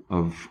collector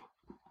of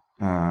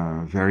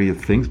various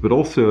things, but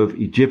also of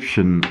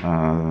Egyptian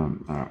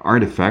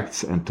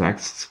artifacts and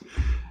texts,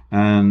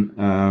 and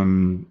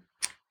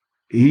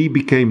he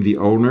became the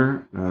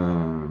owner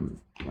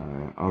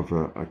of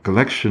a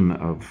collection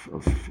of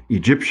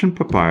Egyptian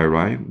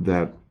papyri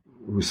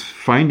whose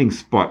finding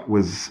spot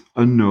was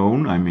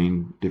unknown. I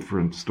mean,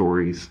 different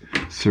stories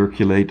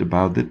circulate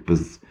about it, but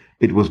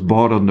it was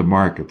bought on the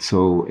market,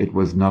 so it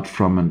was not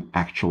from an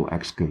actual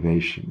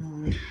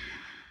excavation.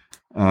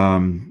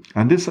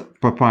 And this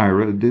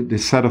papyri,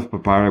 this set of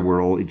papyri were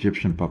all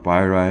Egyptian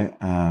papyri,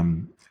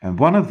 and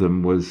one of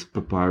them was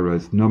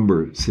papyrus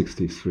number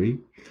 63.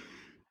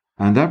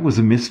 And that was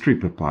a mystery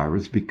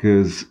papyrus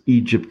because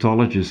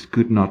Egyptologists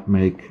could not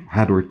make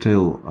head or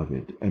tail of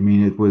it. I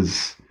mean, it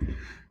was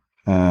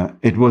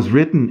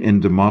written in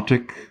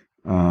Demotic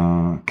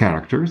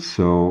characters,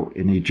 so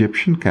in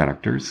Egyptian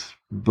characters,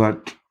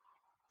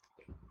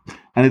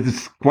 and it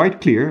is quite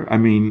clear. I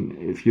mean,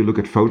 if you look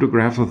at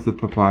photographs of the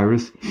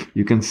papyrus,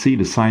 you can see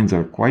the signs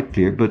are quite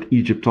clear, but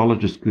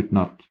Egyptologists could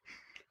not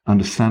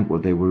understand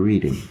what they were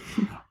reading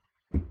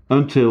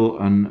until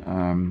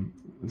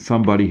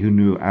somebody who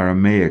knew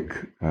Aramaic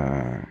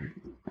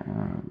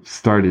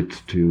started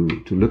to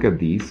look at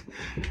these.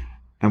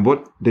 And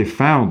what they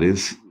found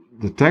is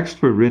the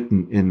texts were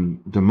written in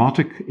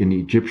Demotic, in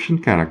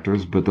Egyptian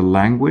characters, but the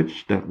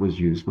language that was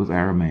used was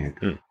Aramaic.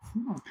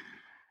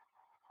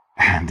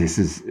 And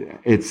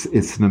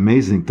it's an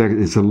amazing text.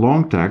 It's a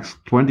long text,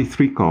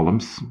 23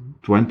 columns,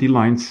 20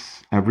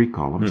 lines every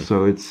column.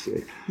 So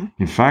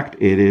in fact,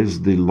 it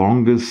is the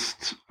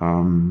longest,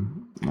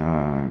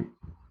 the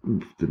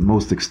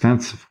most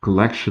extensive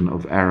collection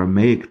of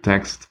Aramaic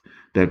text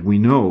that we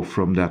know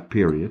from that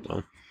period.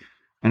 Oh.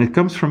 And it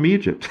comes from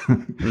Egypt.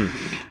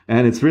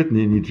 And it's written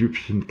in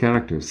Egyptian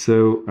characters.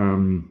 So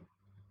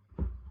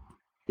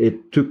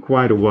it took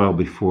quite a while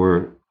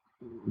before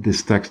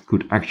this text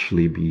could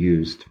actually be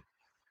used.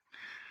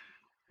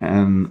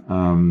 And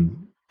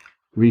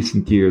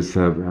recent years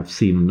have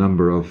seen a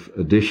number of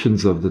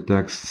editions of the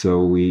text,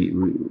 so we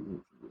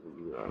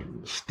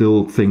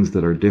still things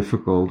that are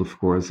difficult. Of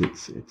course,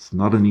 it's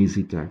not an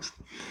easy text,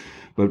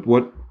 but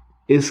what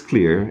is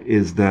clear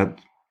is that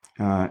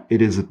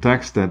it is a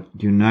text that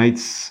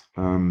unites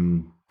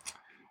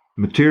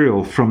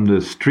material from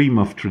the stream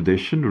of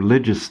tradition,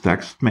 religious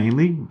text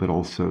mainly, but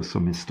also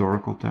some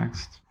historical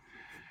texts,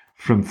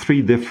 from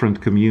three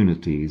different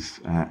communities.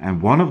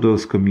 And one of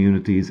those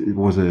communities, it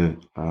was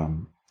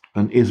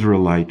an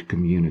Israelite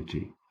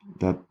community.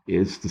 That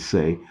is to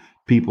say,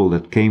 people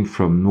that came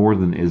from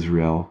northern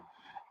Israel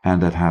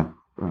and that had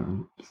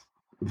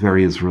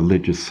various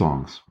religious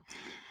songs.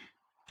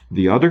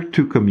 The other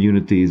two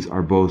communities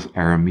are both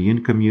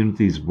Aramean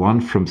communities, one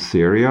from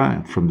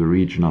Syria, from the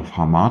region of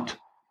Hamat,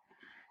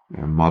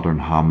 modern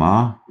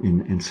Hama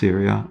in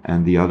Syria,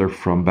 and the other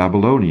from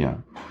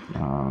Babylonia,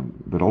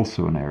 but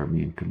also an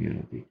Aramean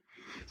community.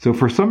 So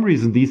for some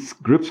reason, these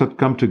groups had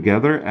come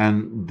together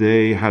and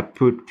they had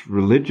put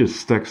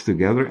religious texts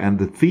together, and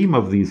the theme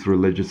of these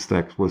religious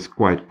texts was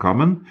quite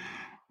common.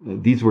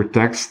 These were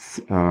texts,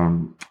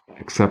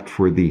 except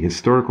for the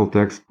historical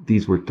text,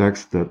 these were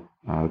texts that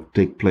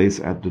take place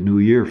at the New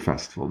Year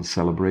festival, the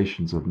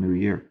celebrations of New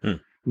Year.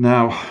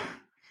 Now,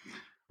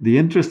 the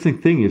interesting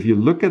thing, if you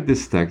look at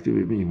this text,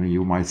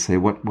 you might say,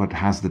 what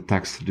has the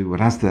text to do? What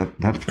has that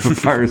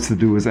papyrus to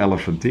do with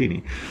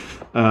Elephantine?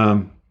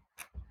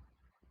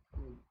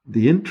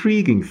 The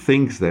intriguing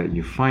things that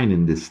you find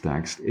in this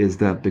text is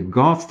that the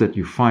gods that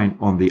you find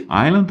on the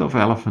island of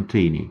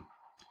Elephantine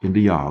in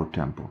the Yahoo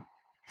temple,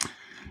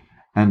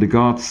 and the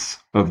gods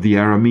of the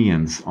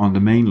Arameans on the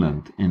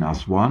mainland in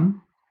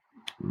Aswan,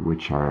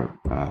 which are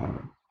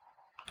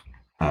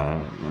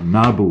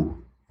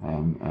Nabu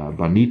and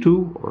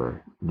Banitu,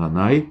 or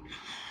Nanai,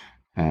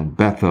 and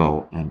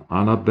Bethel and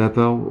Anat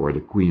Bethel, or the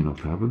Queen of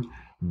Heaven,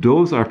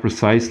 those are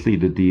precisely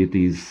the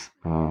deities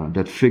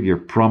that figure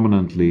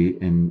prominently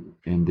in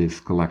this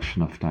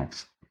collection of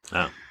texts.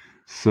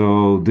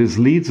 So this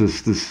leads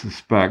us to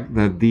suspect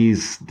that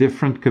these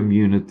different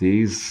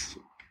communities,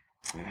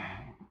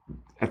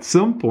 at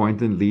some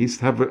point at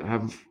least,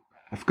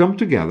 have come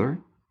together,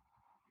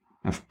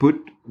 have put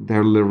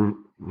their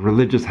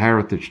religious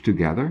heritage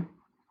together,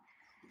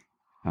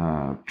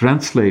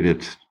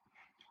 translated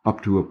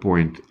up to a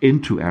point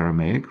into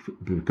Aramaic,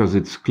 because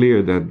it's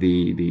clear that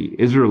the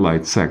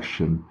Israelite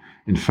section,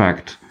 in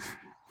fact,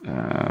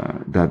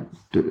 that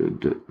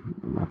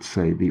let's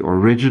say the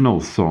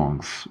original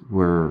songs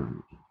were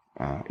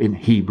in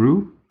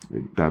Hebrew,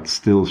 that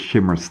still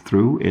shimmers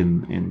through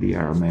in the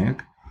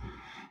Aramaic,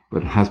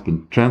 but has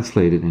been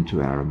translated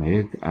into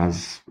Aramaic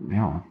as,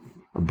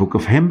 a book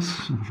of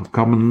hymns, a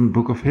common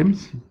book of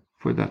hymns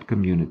for that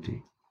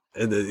community.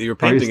 You're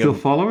painting. Are you still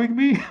following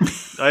me?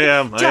 I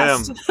am.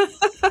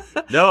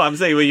 No, I'm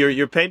saying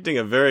you're painting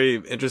a very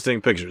interesting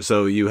picture.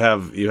 So you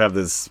have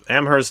this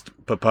Amherst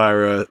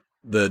papyrus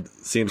that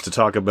seems to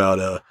talk about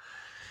a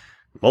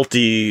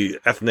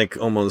multi-ethnic,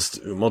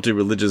 almost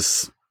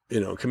multi-religious,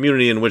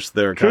 community in which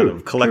they're kind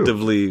of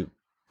collectively,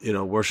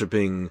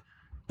 worshiping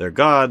their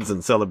gods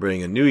and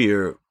celebrating a new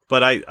year.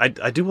 But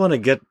I do want to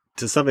get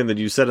to something that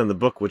you said in the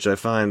book, which I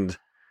find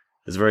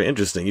is very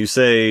interesting. You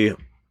say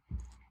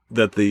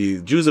that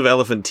the Jews of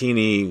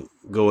Elephantine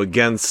go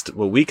against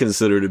what we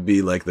consider to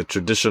be like the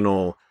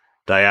traditional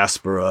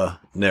diaspora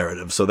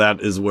narrative. So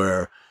that is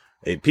where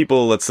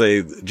people, let's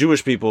say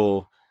Jewish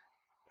people,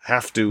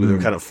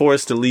 they're kind of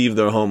forced to leave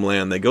their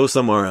homeland. They go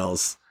somewhere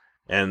else,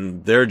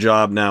 and their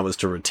job now is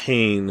to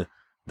retain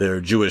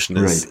their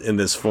Jewishness in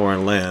this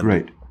foreign land.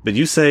 Right. But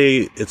you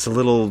say it's a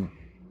little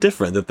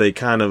different, that they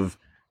kind of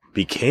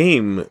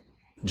became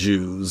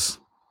Jews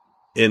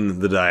in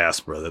the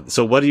diaspora.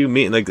 So what do you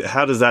mean? Like,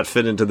 how does that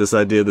fit into this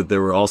idea that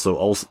there were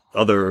also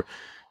other,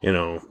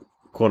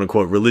 quote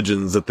unquote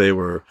religions that they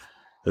were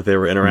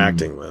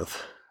interacting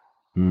with?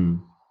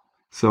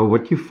 So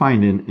what you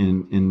find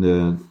in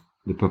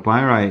the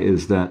papyri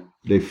is that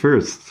they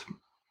first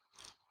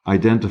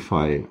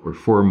identify,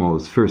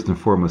 first and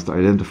foremost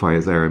identify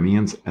as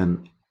Arameans,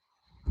 and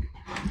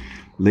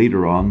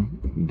later on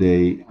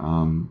they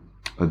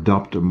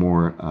adopt a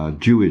more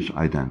Jewish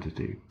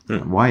identity.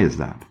 Why is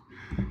that?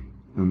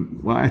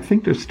 Well, I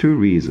think there's two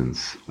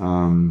reasons.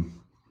 One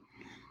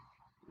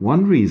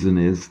reason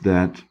is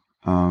that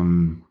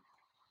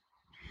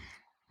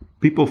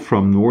people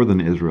from northern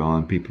Israel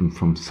and people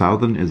from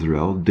southern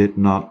Israel did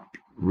not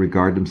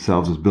regard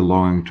themselves as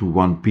belonging to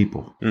one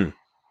people.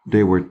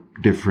 They were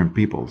different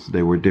peoples.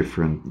 They were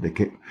different.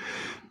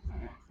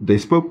 They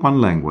spoke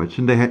one language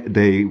and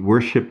they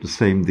worshipped the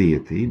same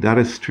deity. That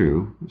is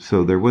true.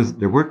 So there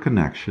were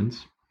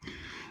connections,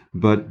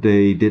 but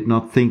they did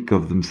not think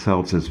of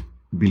themselves as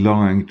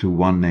belonging to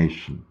one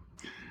nation.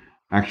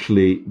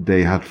 Actually,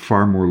 they had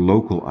far more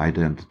local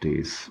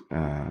identities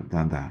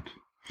than that.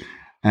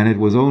 And it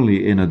was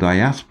only in a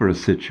diaspora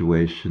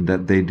situation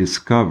that they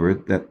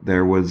discovered that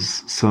there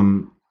was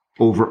some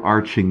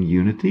overarching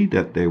unity,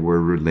 that they were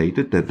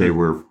related, that they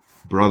were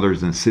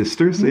brothers and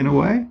sisters in a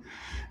way,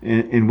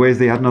 in ways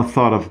they had not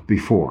thought of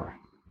before.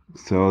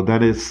 So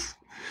that is,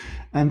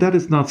 And that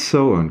is not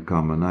so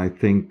uncommon. I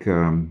think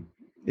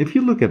if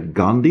you look at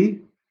Gandhi,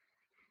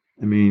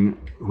 I mean,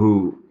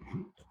 who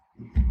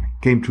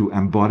came to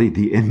embody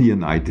the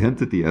Indian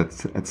identity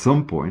at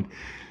some point,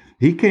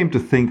 he came to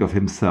think of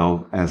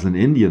himself as an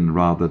Indian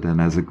rather than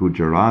as a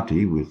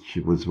Gujarati, which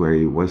was where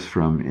he was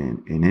from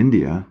in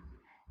India,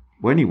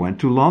 when he went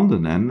to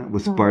London and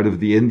was part of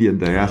the Indian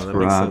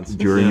diaspora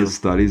during his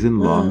studies in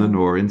London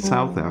or in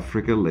South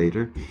Africa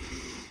later.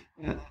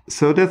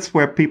 So that's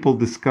where people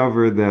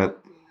discover that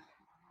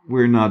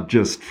we're not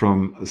just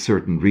from a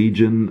certain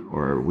region,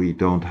 or we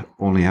don't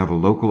only have a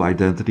local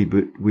identity,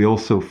 but we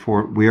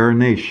are a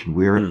nation,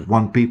 we are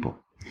one people.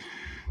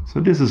 So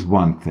this is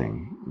one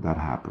thing that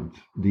happened.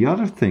 The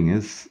other thing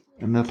is,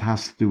 and that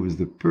has to do with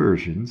the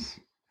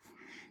Persians,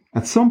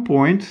 at some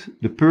point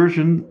the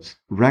Persians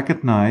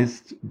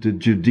recognized the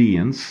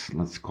Judeans,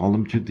 let's call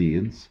them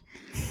Judeans,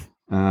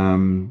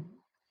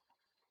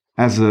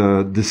 as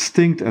a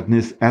distinct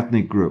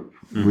ethnic group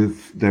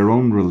with their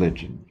own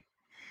religion.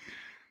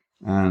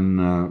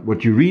 And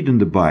what you read in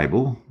the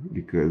Bible,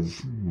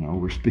 because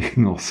we're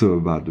speaking also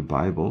about the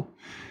Bible,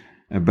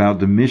 about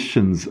the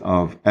missions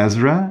of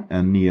Ezra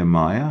and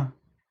Nehemiah,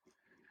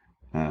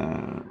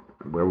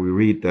 where we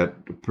read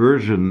that the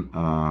Persian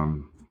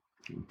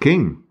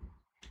king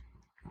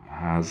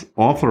has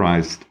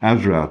authorized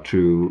Ezra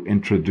to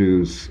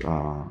introduce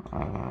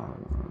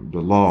the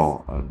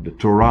law, the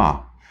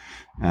Torah,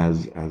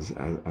 as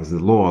the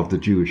law of the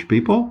Jewish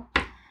people.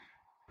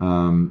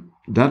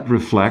 That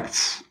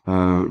reflects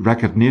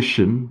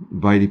recognition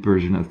by the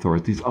Persian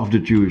authorities of the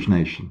Jewish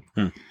nation,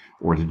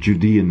 or the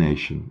Judean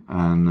nation.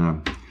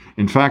 And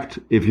in fact,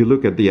 if you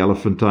look at the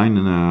Elephantine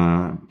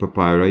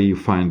papyri, you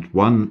find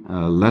one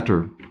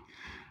letter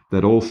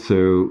that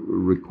also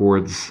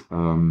records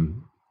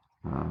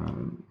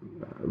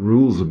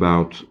rules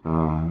about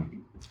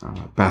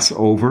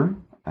Passover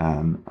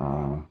and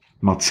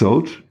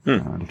Matzot,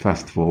 the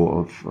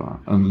festival of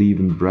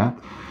unleavened bread.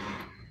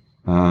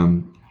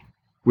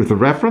 With a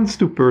reference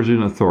to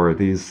Persian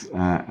authorities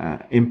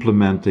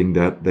implementing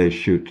that they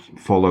should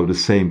follow the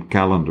same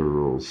calendar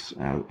rules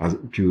as a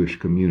Jewish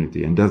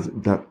community. And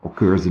that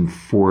occurs in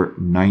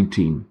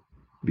 419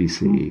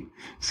 BCE,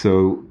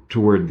 so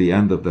toward the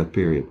end of that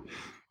period.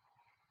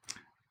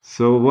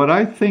 So what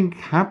I think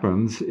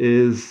happens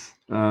is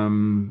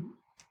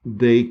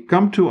they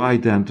come to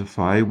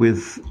identify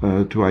with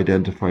a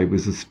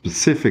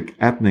specific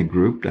ethnic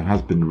group that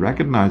has been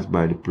recognized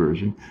by the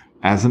Persian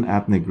as an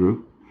ethnic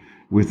group,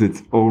 with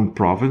its own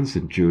province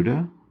in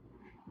Judah,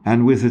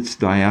 and with its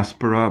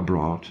diaspora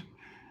abroad.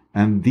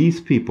 And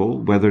these people,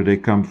 whether they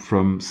come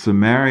from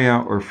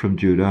Samaria or from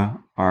Judah,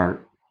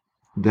 are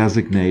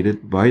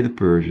designated by the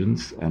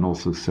Persians, and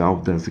also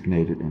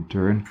self-designated in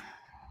turn,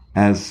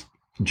 as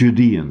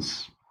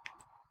Judeans,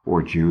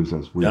 or Jews,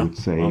 as we would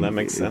say. Well, that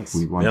makes sense.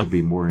 We want to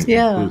be more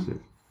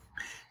inclusive.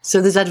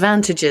 So there's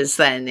advantages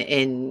then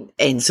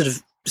in sort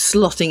of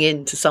slotting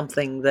into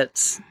something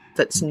that's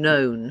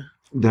known.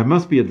 There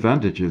must be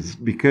advantages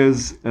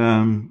because,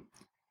 in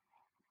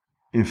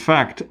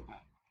fact,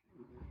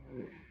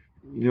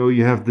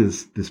 you have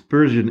this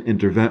Persian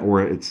intervention,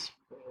 or it's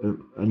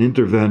an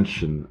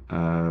intervention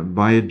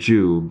by a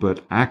Jew,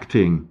 but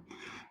acting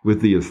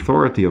with the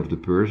authority of the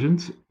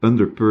Persians,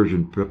 under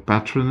Persian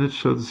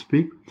patronage, so to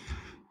speak,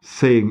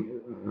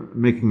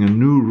 making a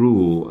new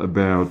rule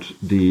about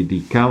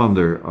the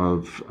calendar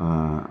of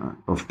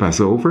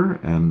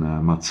Passover and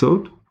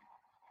Matzot.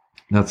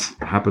 That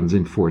happens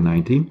in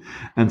 419.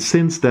 And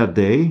since that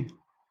day,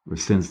 or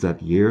since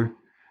that year,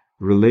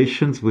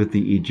 relations with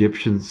the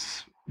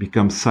Egyptians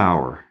become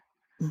sour,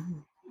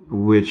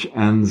 which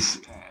ends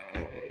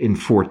in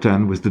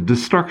 410 with the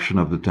destruction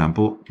of the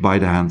temple by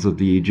the hands of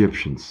the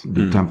Egyptians.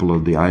 The temple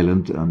of the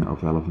island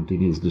of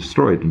Elephantine is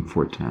destroyed in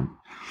 410.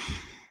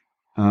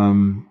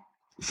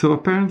 So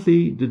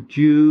apparently the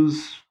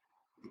Jews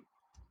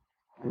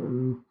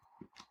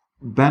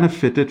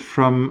benefited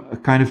from a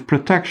kind of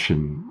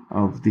protection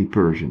of the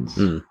Persians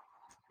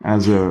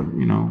as a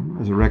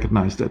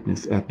recognized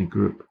ethnic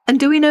group. And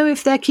do we know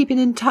if they're keeping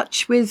in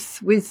touch with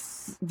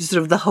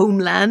sort of the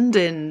homeland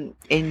in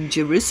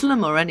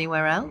Jerusalem or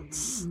anywhere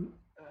else?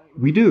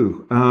 We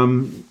do.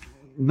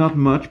 Not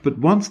much, but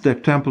once their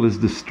temple is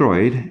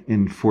destroyed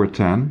in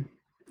 410,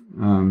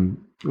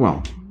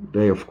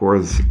 they of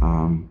course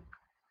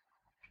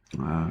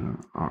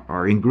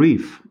are in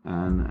grief,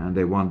 and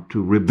they want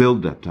to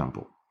rebuild that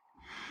temple.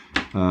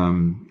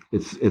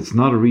 It's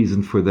not a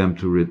reason for them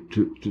to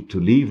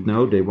leave.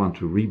 No, they want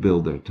to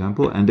rebuild their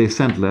temple, and they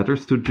sent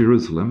letters to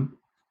Jerusalem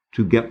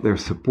to get their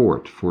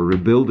support for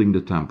rebuilding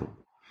the temple.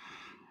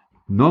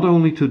 Not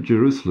only to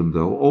Jerusalem,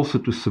 though, also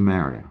to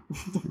Samaria,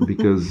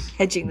 because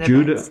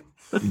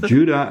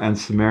Judah and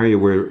Samaria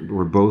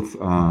were both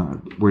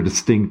were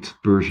distinct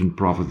Persian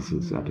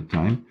provinces at the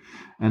time,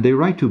 and they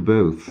write to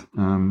both,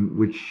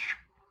 which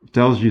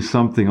tells you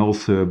something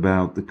also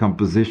about the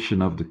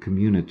composition of the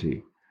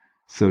community.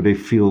 So they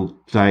feel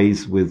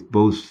ties with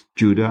both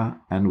Judah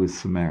and with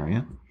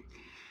Samaria.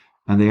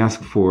 And they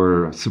ask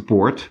for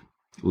support,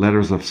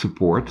 letters of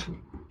support,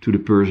 to the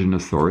Persian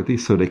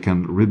authorities so they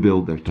can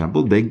rebuild their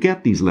temple. They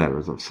get these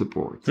letters of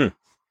support.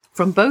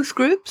 From both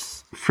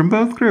groups? From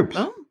both groups.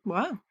 Oh,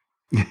 wow.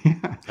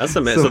 Yeah. That's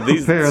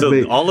amazing.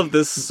 So all of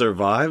this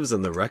survives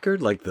in the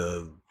record? Like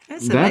that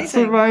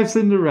survives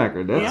in the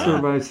record.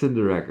 Survives in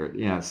the record,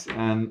 yes.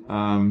 And,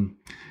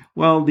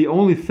 the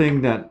only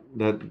thing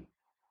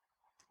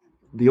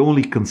the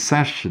only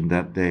concession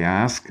that they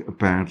ask,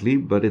 apparently,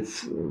 but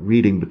it's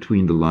reading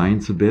between the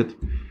lines a bit,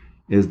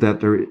 is that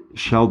there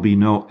shall be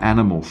no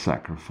animal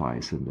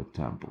sacrifice in the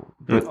temple.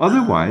 But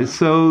otherwise,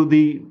 so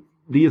the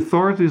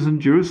authorities in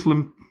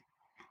Jerusalem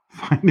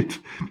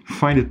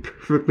find it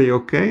perfectly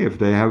okay if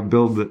they have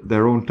built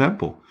their own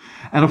temple.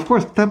 And of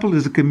course, the temple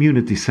is a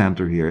community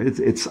center here.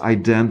 It's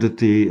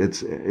identity.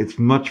 It's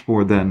much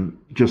more than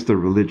just a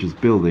religious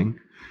building.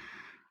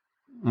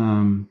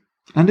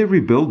 And they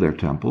rebuild their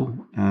temple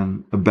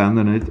and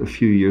abandon it a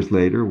few years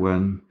later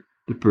when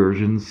the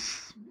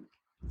Persians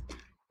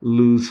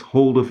lose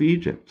hold of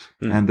Egypt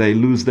and they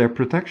lose their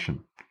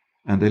protection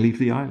and they leave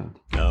the island.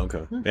 Oh,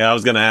 okay. Yeah, I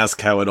was going to ask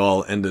how it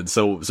all ended.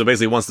 So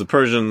basically, once the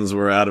Persians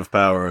were out of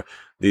power,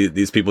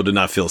 these people did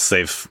not feel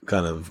safe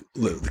kind of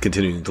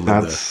continuing to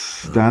live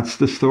there. That's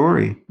the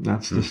story.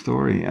 That's the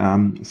story.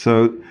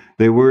 So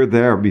they were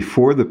there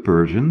before the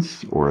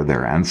Persians, or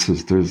their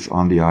ancestors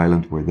on the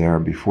island were there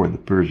before the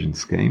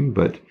Persians came.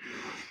 But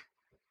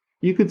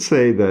you could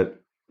say that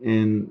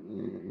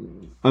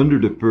under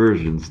the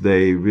Persians,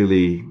 they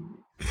really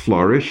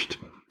flourished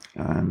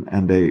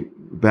and they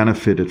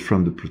benefited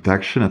from the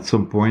protection at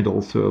some point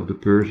also of the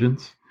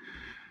Persians.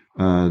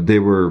 They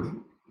were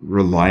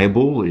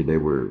reliable. They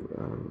were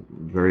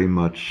very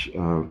much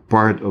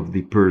part of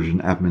the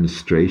Persian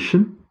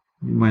administration,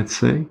 you might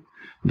say.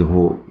 The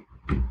whole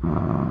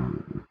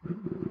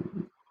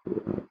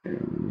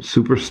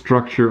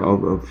superstructure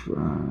of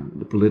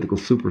the political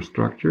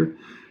superstructure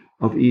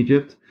of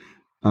Egypt.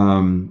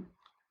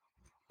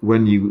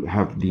 When you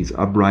have these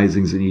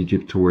uprisings in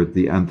Egypt toward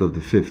the end of the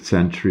 5th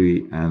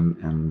century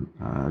and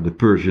the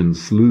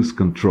Persians lose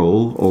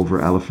control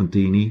over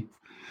Elephantine,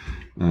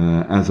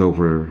 as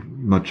over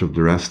much of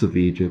the rest of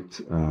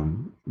Egypt,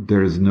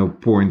 there is no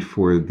point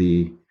for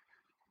the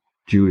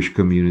Jewish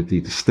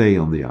community to stay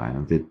on the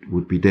island. It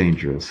would be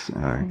dangerous,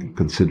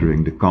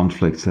 considering the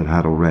conflicts that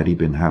had already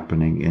been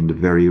happening in the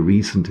very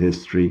recent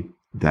history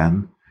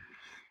then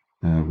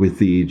with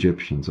the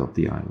Egyptians of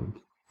the island.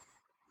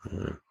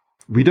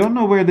 We don't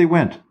know where they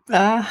went.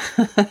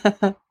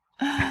 I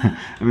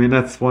mean,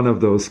 that's one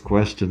of those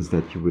questions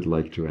that you would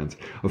like to answer.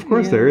 Of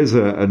course, there is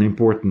an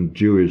important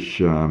Jewish,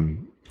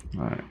 in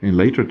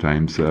later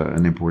times,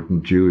 an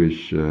important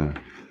Jewish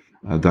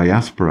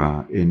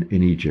diaspora in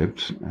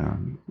Egypt.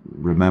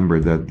 Remember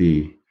that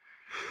the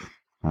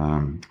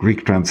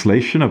Greek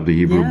translation of the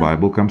Hebrew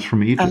Bible comes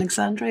from Egypt.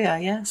 Alexandria,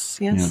 yes.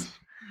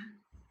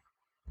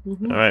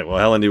 Mm-hmm. All right. Well,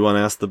 Helen, do you want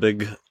to ask the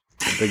big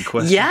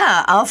question?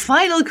 Yeah, our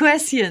final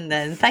question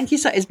then. Thank you.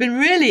 It's been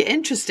really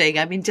interesting.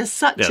 I mean, just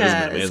so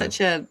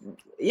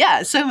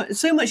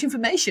much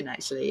information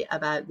actually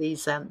about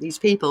these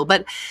people.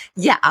 But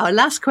yeah, our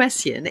last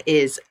question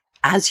is,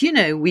 as you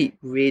know, we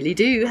really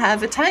do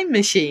have a time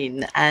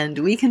machine and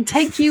we can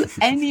take you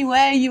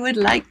anywhere you would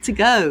like to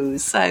go.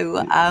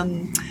 So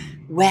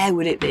where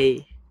would it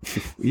be?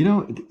 You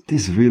know,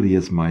 this really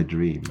is my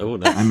dream. Oh,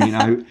 nice.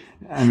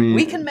 I mean,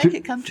 we can make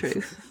it come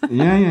true.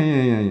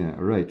 Yeah.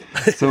 Right.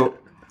 So,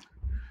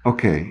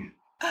 okay.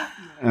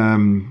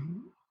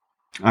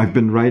 I've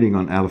been writing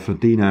on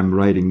Elephantine. I'm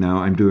writing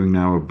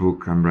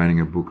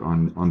a book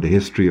on the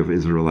history of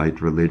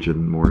Israelite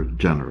religion more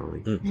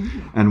generally.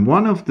 Mm-hmm. And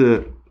one of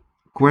the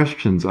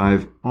questions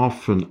I've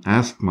often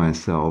asked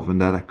myself, and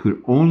that I could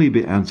only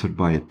be answered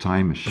by a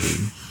time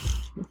machine,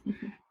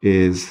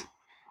 is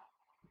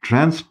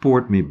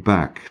transport me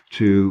back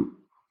to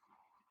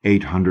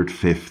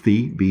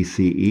 850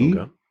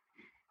 BCE,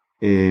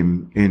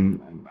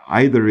 in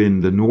either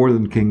in the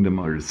Northern Kingdom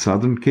or the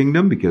Southern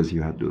Kingdom, because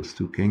you had those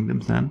two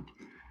kingdoms then.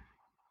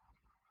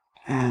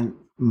 And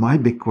my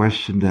big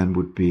question then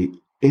would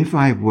be, if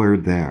I were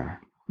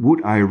there,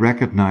 would I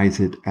recognize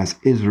it as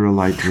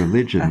Israelite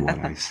religion, what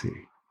I see?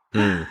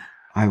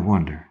 I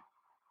wonder.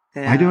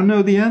 Yeah. I don't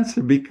know the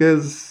answer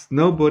because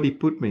nobody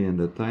put me in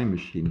the time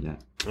machine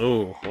yet.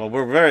 Oh, well,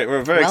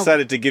 we're very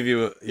excited to give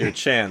you your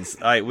chance.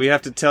 We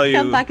have to tell you.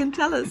 Come back and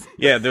tell us.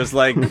 Yeah, there's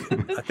I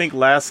think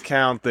last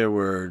count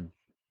were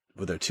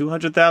there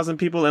 200,000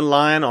 people in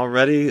line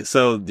already?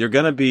 So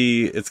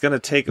it's going to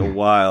take a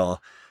while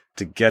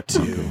to get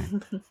to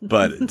you.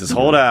 But just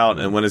hold out,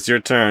 and when it's your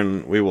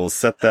turn, we will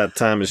set that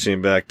time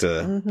machine back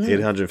to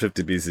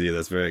 850 BC.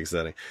 That's very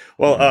exciting.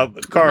 Well,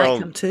 Carl.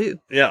 Welcome too.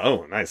 Yeah.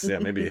 Oh, nice. Yeah,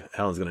 maybe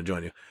Helen's going to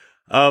join you.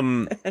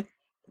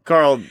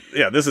 Carl,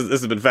 yeah, this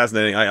has been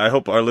fascinating. I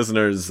hope our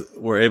listeners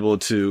were able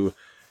to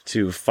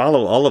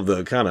follow all of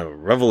the kind of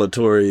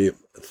revelatory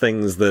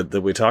things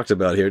that we talked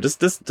about here.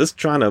 Just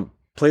trying to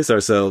place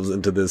ourselves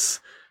into this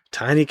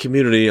tiny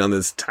community on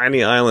this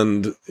tiny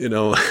island,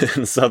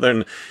 in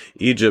southern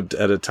Egypt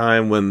at a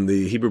time when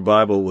the Hebrew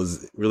Bible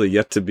was really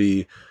yet to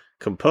be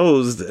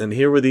composed. And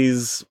here were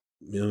these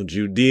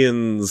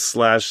Judeans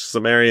 /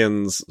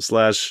 Sumerians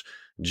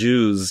 /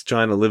 Jews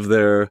trying to live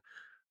their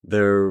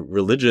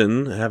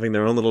religion, having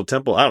their own little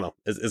temple. I don't know.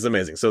 It's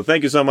amazing. So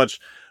thank you so much.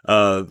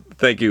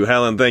 Thank you,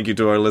 Helen. Thank you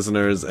to our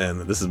listeners.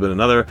 And this has been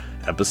another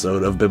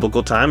episode of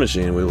Biblical Time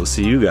Machine. We will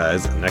see you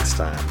guys next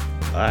time.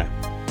 Bye.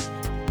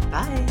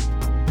 Bye.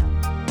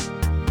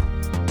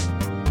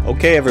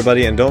 Okay,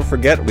 everybody, and don't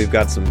forget, we've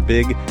got some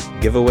big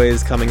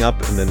giveaways coming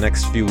up in the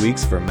next few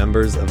weeks for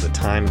members of the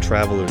Time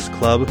Travelers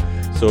Club.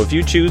 So if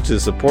you choose to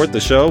support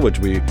the show, which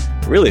we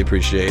really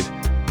appreciate,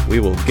 we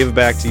will give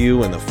back to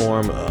you in the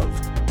form of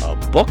a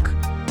book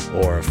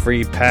or a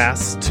free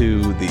pass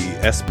to the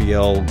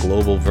SBL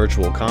Global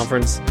Virtual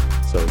Conference.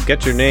 So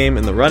get your name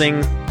in the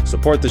running,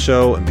 support the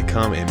show, and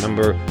become a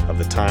member of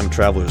the Time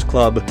Travelers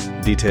Club.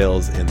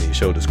 Details in the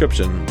show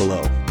description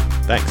below.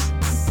 Thanks.